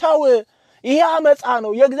ያልኩኝ ተው ይሄ አመጻ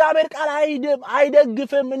ነው የእግዚአብሔር ቃል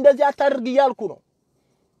አይደግፍም እንደዚህ አታድርግ ያልኩ ነው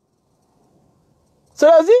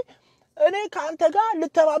ስለዚህ እኔ ካንተ ጋር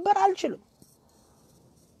ልተባበር አልችልም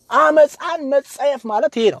አመጻን መጽሐፍ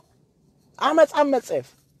ማለት ይሄ ነው አመጻን መጽሐፍ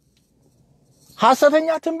ሐሰተኛ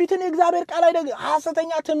ትንቢትን የእግዚአብሔር ቃል አይደግም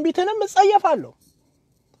ሐሰተኛ ትንቢትንም እጸየፋለሁ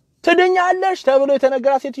ትድኛለሽ ተብሎ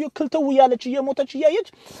የተነገራ ሴትዮ ክልተው ያለች እየሞተች እያየች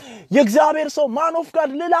የእግዚአብሔር ሰው ማን ኦፍ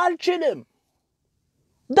ጋድ ልል አልችልም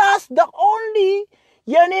that's the only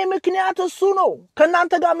የኔ ምክንያት እሱ ነው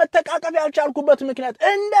ከናንተ ጋር መተቃቀፍ ያልቻልኩበት ምክንያት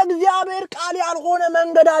እንደ እግዚአብሔር ቃል ያልሆነ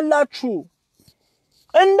መንገድ አላችሁ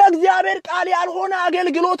እንደ እግዚአብሔር ቃል ያልሆነ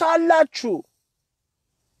አገልግሎት አላችሁ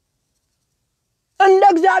እንደ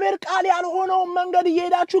እግዚአብሔር ቃል ያልሆነው መንገድ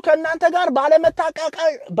እየሄዳችሁ ከእናንተ ጋር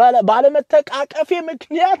ባለመተቃቀፍ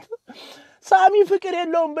ምክንያት ሳሚ ፍቅር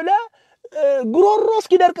የለውም ብለ ጉሮሮ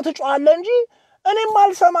እስኪደርቅ ትጮሃለህ እንጂ እኔም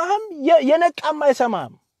አልሰማህም የነቃም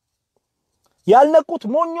አይሰማህም ያልነቁት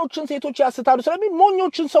ሞኞችን ሴቶች ያስታሉ ስለሚል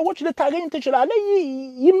ሞኞችን ሰዎች ልታገኝ ትችላለህ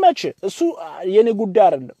ይመች እሱ የኔ ጉዳይ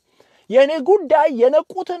አይደለም የኔ ጉዳይ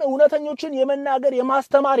የነቁትን እውነተኞችን የመናገር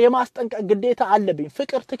የማስተማር የማስጠንቀቅ ግዴታ አለብኝ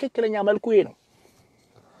ፍቅር ትክክለኛ መልኩ ይሄ ነው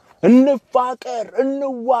እንፋቀር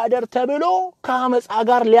እንዋደር ተብሎ ከአመጻ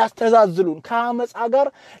ጋር ሊያስተዛዝሉን ከአመጻ ጋር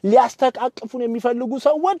ሊያስተቃቅፉን የሚፈልጉ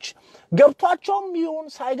ሰዎች ገብቷቸውም ይሁን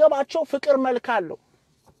ሳይገባቸው ፍቅር መልክ አለው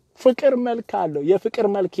የፍቅር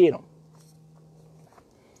መልክ ይሄ ነው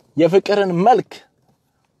የፍቅርን መልክ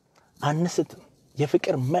አንስትም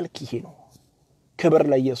የፍቅር መልክ ይሄ ነው ክብር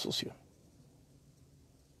ለኢየሱስ ይሁን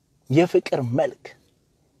የፍቅር መልክ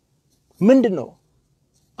ምንድነው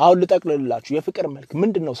አሁን ልጠቅልላችሁ የፍቅር መልክ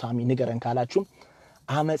ምንድነው ሳሚ ንገረን ካላችሁ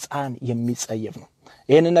አመጻን የሚጸየፍ ነው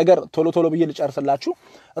ይሄን ነገር ቶሎ ብዬ ልጨርስላችሁ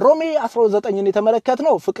ሮሜ 19ን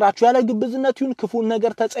የተመለከትነው ፍቅራችሁ ያለ ግብዝነት ይሁን ክፉን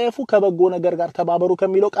ነገር ተጸየፉ ከበጎ ነገር ጋር ተባበሩ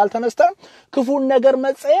ከሚለው ቃል ተነስተን ክፉን ነገር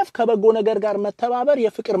መጸየፍ ከበጎ ነገር ጋር መተባበር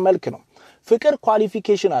የፍቅር መልክ ነው ፍቅር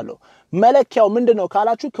ኳሊፊኬሽን አለው መለኪያው ምንድነው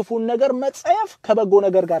ካላችሁ ክፉን ነገር መጸየፍ ከበጎ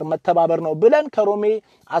ነገር ጋር መተባበር ነው ብለን ከሮሜ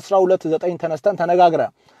 12:9 ተነስተን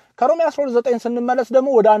ተነጋግረን ከሮሜ 12:9 ስንመለስ ደግሞ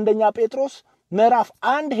ወደ አንደኛ ጴጥሮስ ምዕራፍ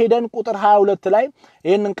 1 ሄደን ቁጥር 22 ላይ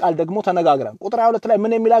ይሄንን ቃል ደግሞ ተነጋግረን ቁጥር 22 ላይ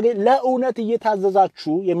ምን የሚላገኝ ለእውነት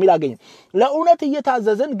እየታዘዛችሁ የሚላገኝ ለእውነት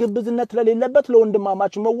እየታዘዘን ግብዝነት ለሌለበት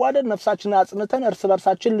ለወንድማማች መዋደድ ነፍሳችንን አጽንተን እርስ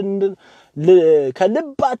በርሳችን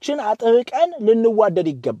ከልባችን አጥብቀን ልንዋደድ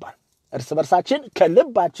ይገባል እርስ በርሳችን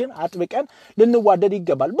ከልባችን አጥብቀን ልንዋደድ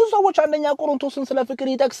ይገባል ብዙ ሰዎች አንደኛ ቆሮንቶስን ስለ ፍቅር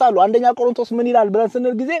ይጠቅሳሉ አንደኛ ቆሮንቶስ ምን ይላል ብለን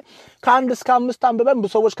ስንል ጊዜ ከ1 እስከ 5 አንብበን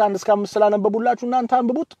ብዙ ሰዎች ከ1 እስከ 5 ስላነበቡላችሁ እናንተ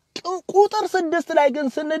አንብቡት ቁጥር 6 ላይ ግን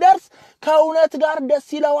ስንደርስ ከእውነት ጋር ደስ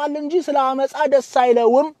ይለዋል እንጂ ስለ አመጻ ደስ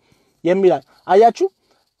አይለውም የሚላል አያችሁ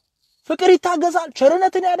ፍቅር ይታገዛል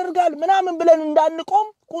ቸርነትን ያደርጋል ምናምን ብለን እንዳንቆም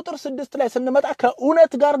ቁጥር 6 ላይ ስንመጣ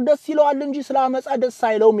ከእውነት ጋር ደስ ይለዋል እንጂ ስለ አመጻ ደስ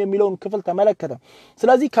አይለውም የሚለውን ክፍል ተመለከተ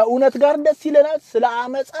ስለዚህ ከእውነት ጋር ደስ ይለናል ስለ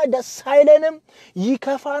አመጻ ደስ አይለንም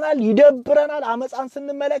ይከፋናል ይደብረናል አመጻን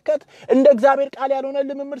ስንመለከት እንደ እግዚአብሔር ቃል ያልሆነ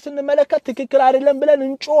ልምምድ ስንመለከት ትክክል አይደለም ብለን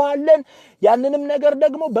እንጮሃለን ያንንም ነገር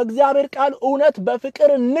ደግሞ በእግዚአብሔር ቃል እውነት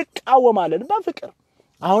በፍቅር እንቃወማለን በፍቅር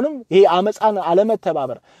አሁንም ይሄ አመጻን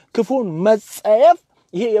አለመተባበር ክፉን መጸየፍ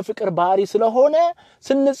ይሄ የፍቅር ባህሪ ስለሆነ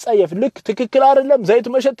ስንጸየፍ ልክ ትክክል አይደለም ዘይት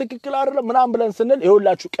መሸጥ ትክክል አይደለም ምናም ብለን ስንል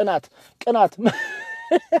ይሁላችሁ ቅናት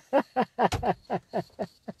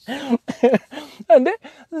እንዴ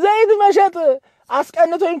ዘይት መሸጥ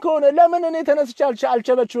አስቀንቶኝ ከሆነ ለምን እኔ ተነስቻል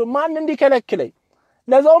አልቸበችው ማን እንዲከለክለኝ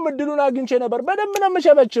ለዛውም እድሉን አግኝቼ ነበር በደም ነው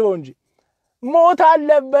መሸበችው እንጂ ሞት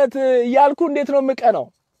አለበት ያልኩ እንዴት ነው ምቀናው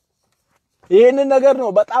ይሄን ነገር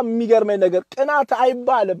ነው በጣም የሚገርመኝ ነገር ቅናት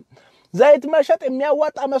አይባልም ዘይት መሸጥ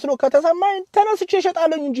የሚያዋጣ መስሎ ከተሰማኝ ተነስቼ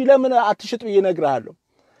እሸጣለሁ እንጂ ለምን አትሽጥ ብዬ ነግራለሁ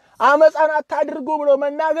አመጻን አታድርጉ ብሎ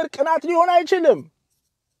መናገር ቅናት ሊሆን አይችልም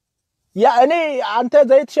ያ እኔ አንተ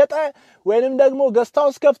ዘይት ሸጠ ወይንም ደግሞ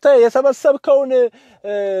ገስታውስ ከፍተ የሰበሰብከውን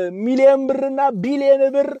ሚሊዮን ብርና ቢሊዮን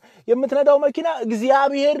ብር የምትነዳው መኪና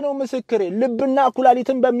እግዚአብሔር ነው ምስክሬ ልብና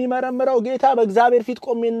ኩላሊትን በሚመረምረው ጌታ በእግዚአብሔር ፊት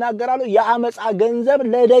ቆሜ እናገራለሁ የአመጻ ገንዘብ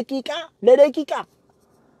ለደቂቃ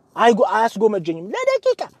አያስጎመጀኝም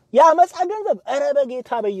ለደቂቃ ያመጻ ገንዘብ አረ በጌታ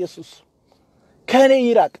በኢየሱስ ከኔ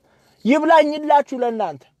ይራቅ ይብላኝላችሁ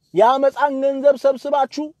ለእናንተ ያመጻን ገንዘብ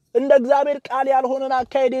ሰብስባችሁ እንደ እግዚአብሔር ቃል ያልሆነን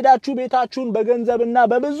አካሄድ ሄዳችሁ ቤታችሁን በገንዘብና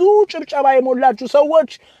በብዙ ጭብጨባ የሞላችሁ ሰዎች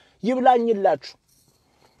ይብላኝላችሁ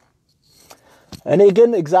እኔ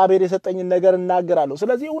ግን እግዚአብሔር የሰጠኝን ነገር እናገራለሁ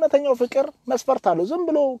ስለዚህ እውነተኛው ፍቅር መስፈርት አለው ዝም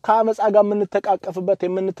ብሎ ከአመጻ ጋር የምንተቃቀፍበት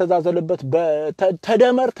የምንተዛዘልበት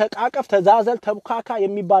ተደመር ተቃቀፍ ተዛዘል ተብካካ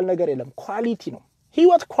የሚባል ነገር የለም ኳሊቲ ነው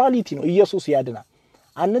ህይወት ኳሊቲ ነው ኢየሱስ ያድናል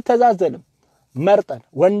አንተዛዘልም መርጠን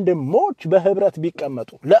ወንድሞች በህብረት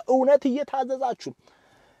ቢቀመጡ ለእውነት እየታዘዛችሁ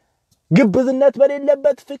ግብዝነት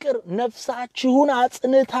በሌለበት ፍቅር ነፍሳችሁን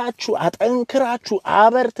አጽንታችሁ አጠንክራችሁ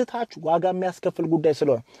አበርትታችሁ ዋጋ የሚያስከፍል ጉዳይ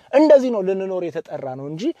ስለሆነ እንደዚህ ነው ልንኖር የተጠራ ነው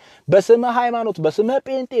እንጂ በስመ ሃይማኖት በስመ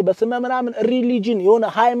ጴንጤ በስመ ምናምን ሪሊጂን የሆነ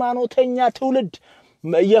ሃይማኖተኛ ትውልድ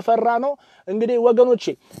እየፈራ ነው እንግዲህ ወገኖቼ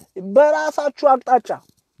በራሳችሁ አቅጣጫ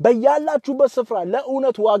በያላችሁበት ስፍራ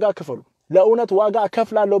ለእውነት ዋጋ ክፈሉ ለእውነት ዋጋ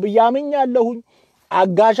ከፍላለሁ በያመኛለሁኝ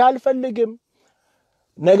አጋዥ አልፈልግም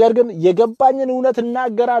ነገር ግን የገባኝን እውነት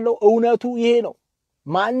እናገራለሁ እውነቱ ይሄ ነው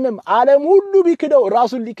ማንንም ዓለም ሁሉ ቢክደው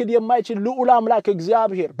ራሱን ሊክድ የማይችል ልዑል አምላክ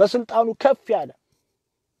እግዚአብሔር በስልጣኑ ከፍ ያለ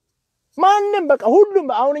ማንንም በቃ ሁሉም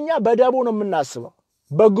አሁንኛ በደቦ ነው የምናስበው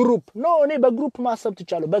በግሩፕ ነው እኔ በግሩፕ ማሰብ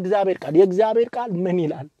ትቻለሁ በእግዚአብሔር ቃል የእግዚአብሔር ቃል ምን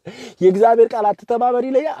ይላል የእግዚአብሔር ቃል አትተባበር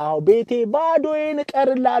ይለኛል አዎ ቤቴ ባዶዬን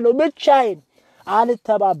እቀርላለሁ ብቻዬን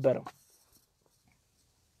አልተባበርም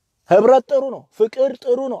ህብረት ጥሩ ነው ፍቅር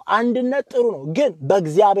ጥሩ ነው አንድነት ጥሩ ነው ግን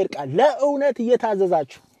በእግዚአብሔር ቃል ለእውነት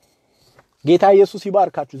እየታዘዛችሁ ጌታ ኢየሱስ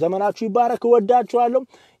ይባርካችሁ ዘመናችሁ ይባረክ ወዳችኋለሁ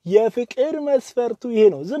የፍቅር መስፈርቱ ይሄ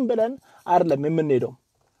ነው ዝም ብለን አይደለም የምንሄደው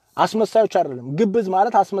አስመሳዮች አይደለም ግብዝ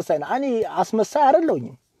ማለት አስመሳይ ነው እኔ አስመሳይ አይደለሁኝ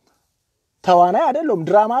ተዋናይ አይደለሁም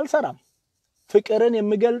ድራማ አልሰራም ፍቅርን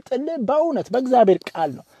የምገልጥልህ በእውነት በእግዚአብሔር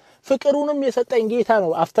ቃል ነው ፍቅሩንም የሰጠኝ ጌታ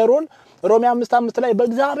ነው አፍተሮል ሮሜ 5:5 ላይ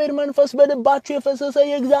በእግዚአብሔር መንፈስ በልባችሁ የፈሰሰ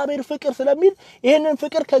የእግዚአብሔር ፍቅር ስለሚል ይሄንን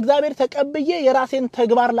ፍቅር ከእግዚአብሔር ተቀብዬ የራሴን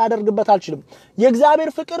ተግባር ላደርግበት አልችልም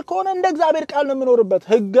የእግዚአብሔር ፍቅር ከሆነ እንደ እግዚአብሔር ቃል ነው የምኖርበት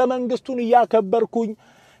ህገ መንግስቱን ያከበርኩኝ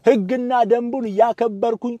ህግና ደንቡን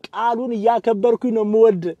ያከበርኩኝ ቃሉን ያከበርኩኝ ነው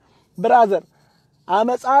ምወድ ብራዘር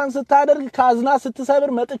አመጻን ስታደርግ ካዝና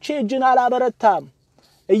ስትሰብር መጥቼ እጅን አላበረታም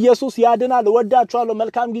ኢየሱስ ያድናል ወዳችኋለሁ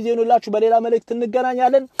መልካም ጊዜ ይሁንላችሁ በሌላ መልእክት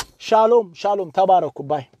እንገናኛለን ሻሎም ሻሎም ተባረኩ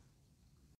ባይ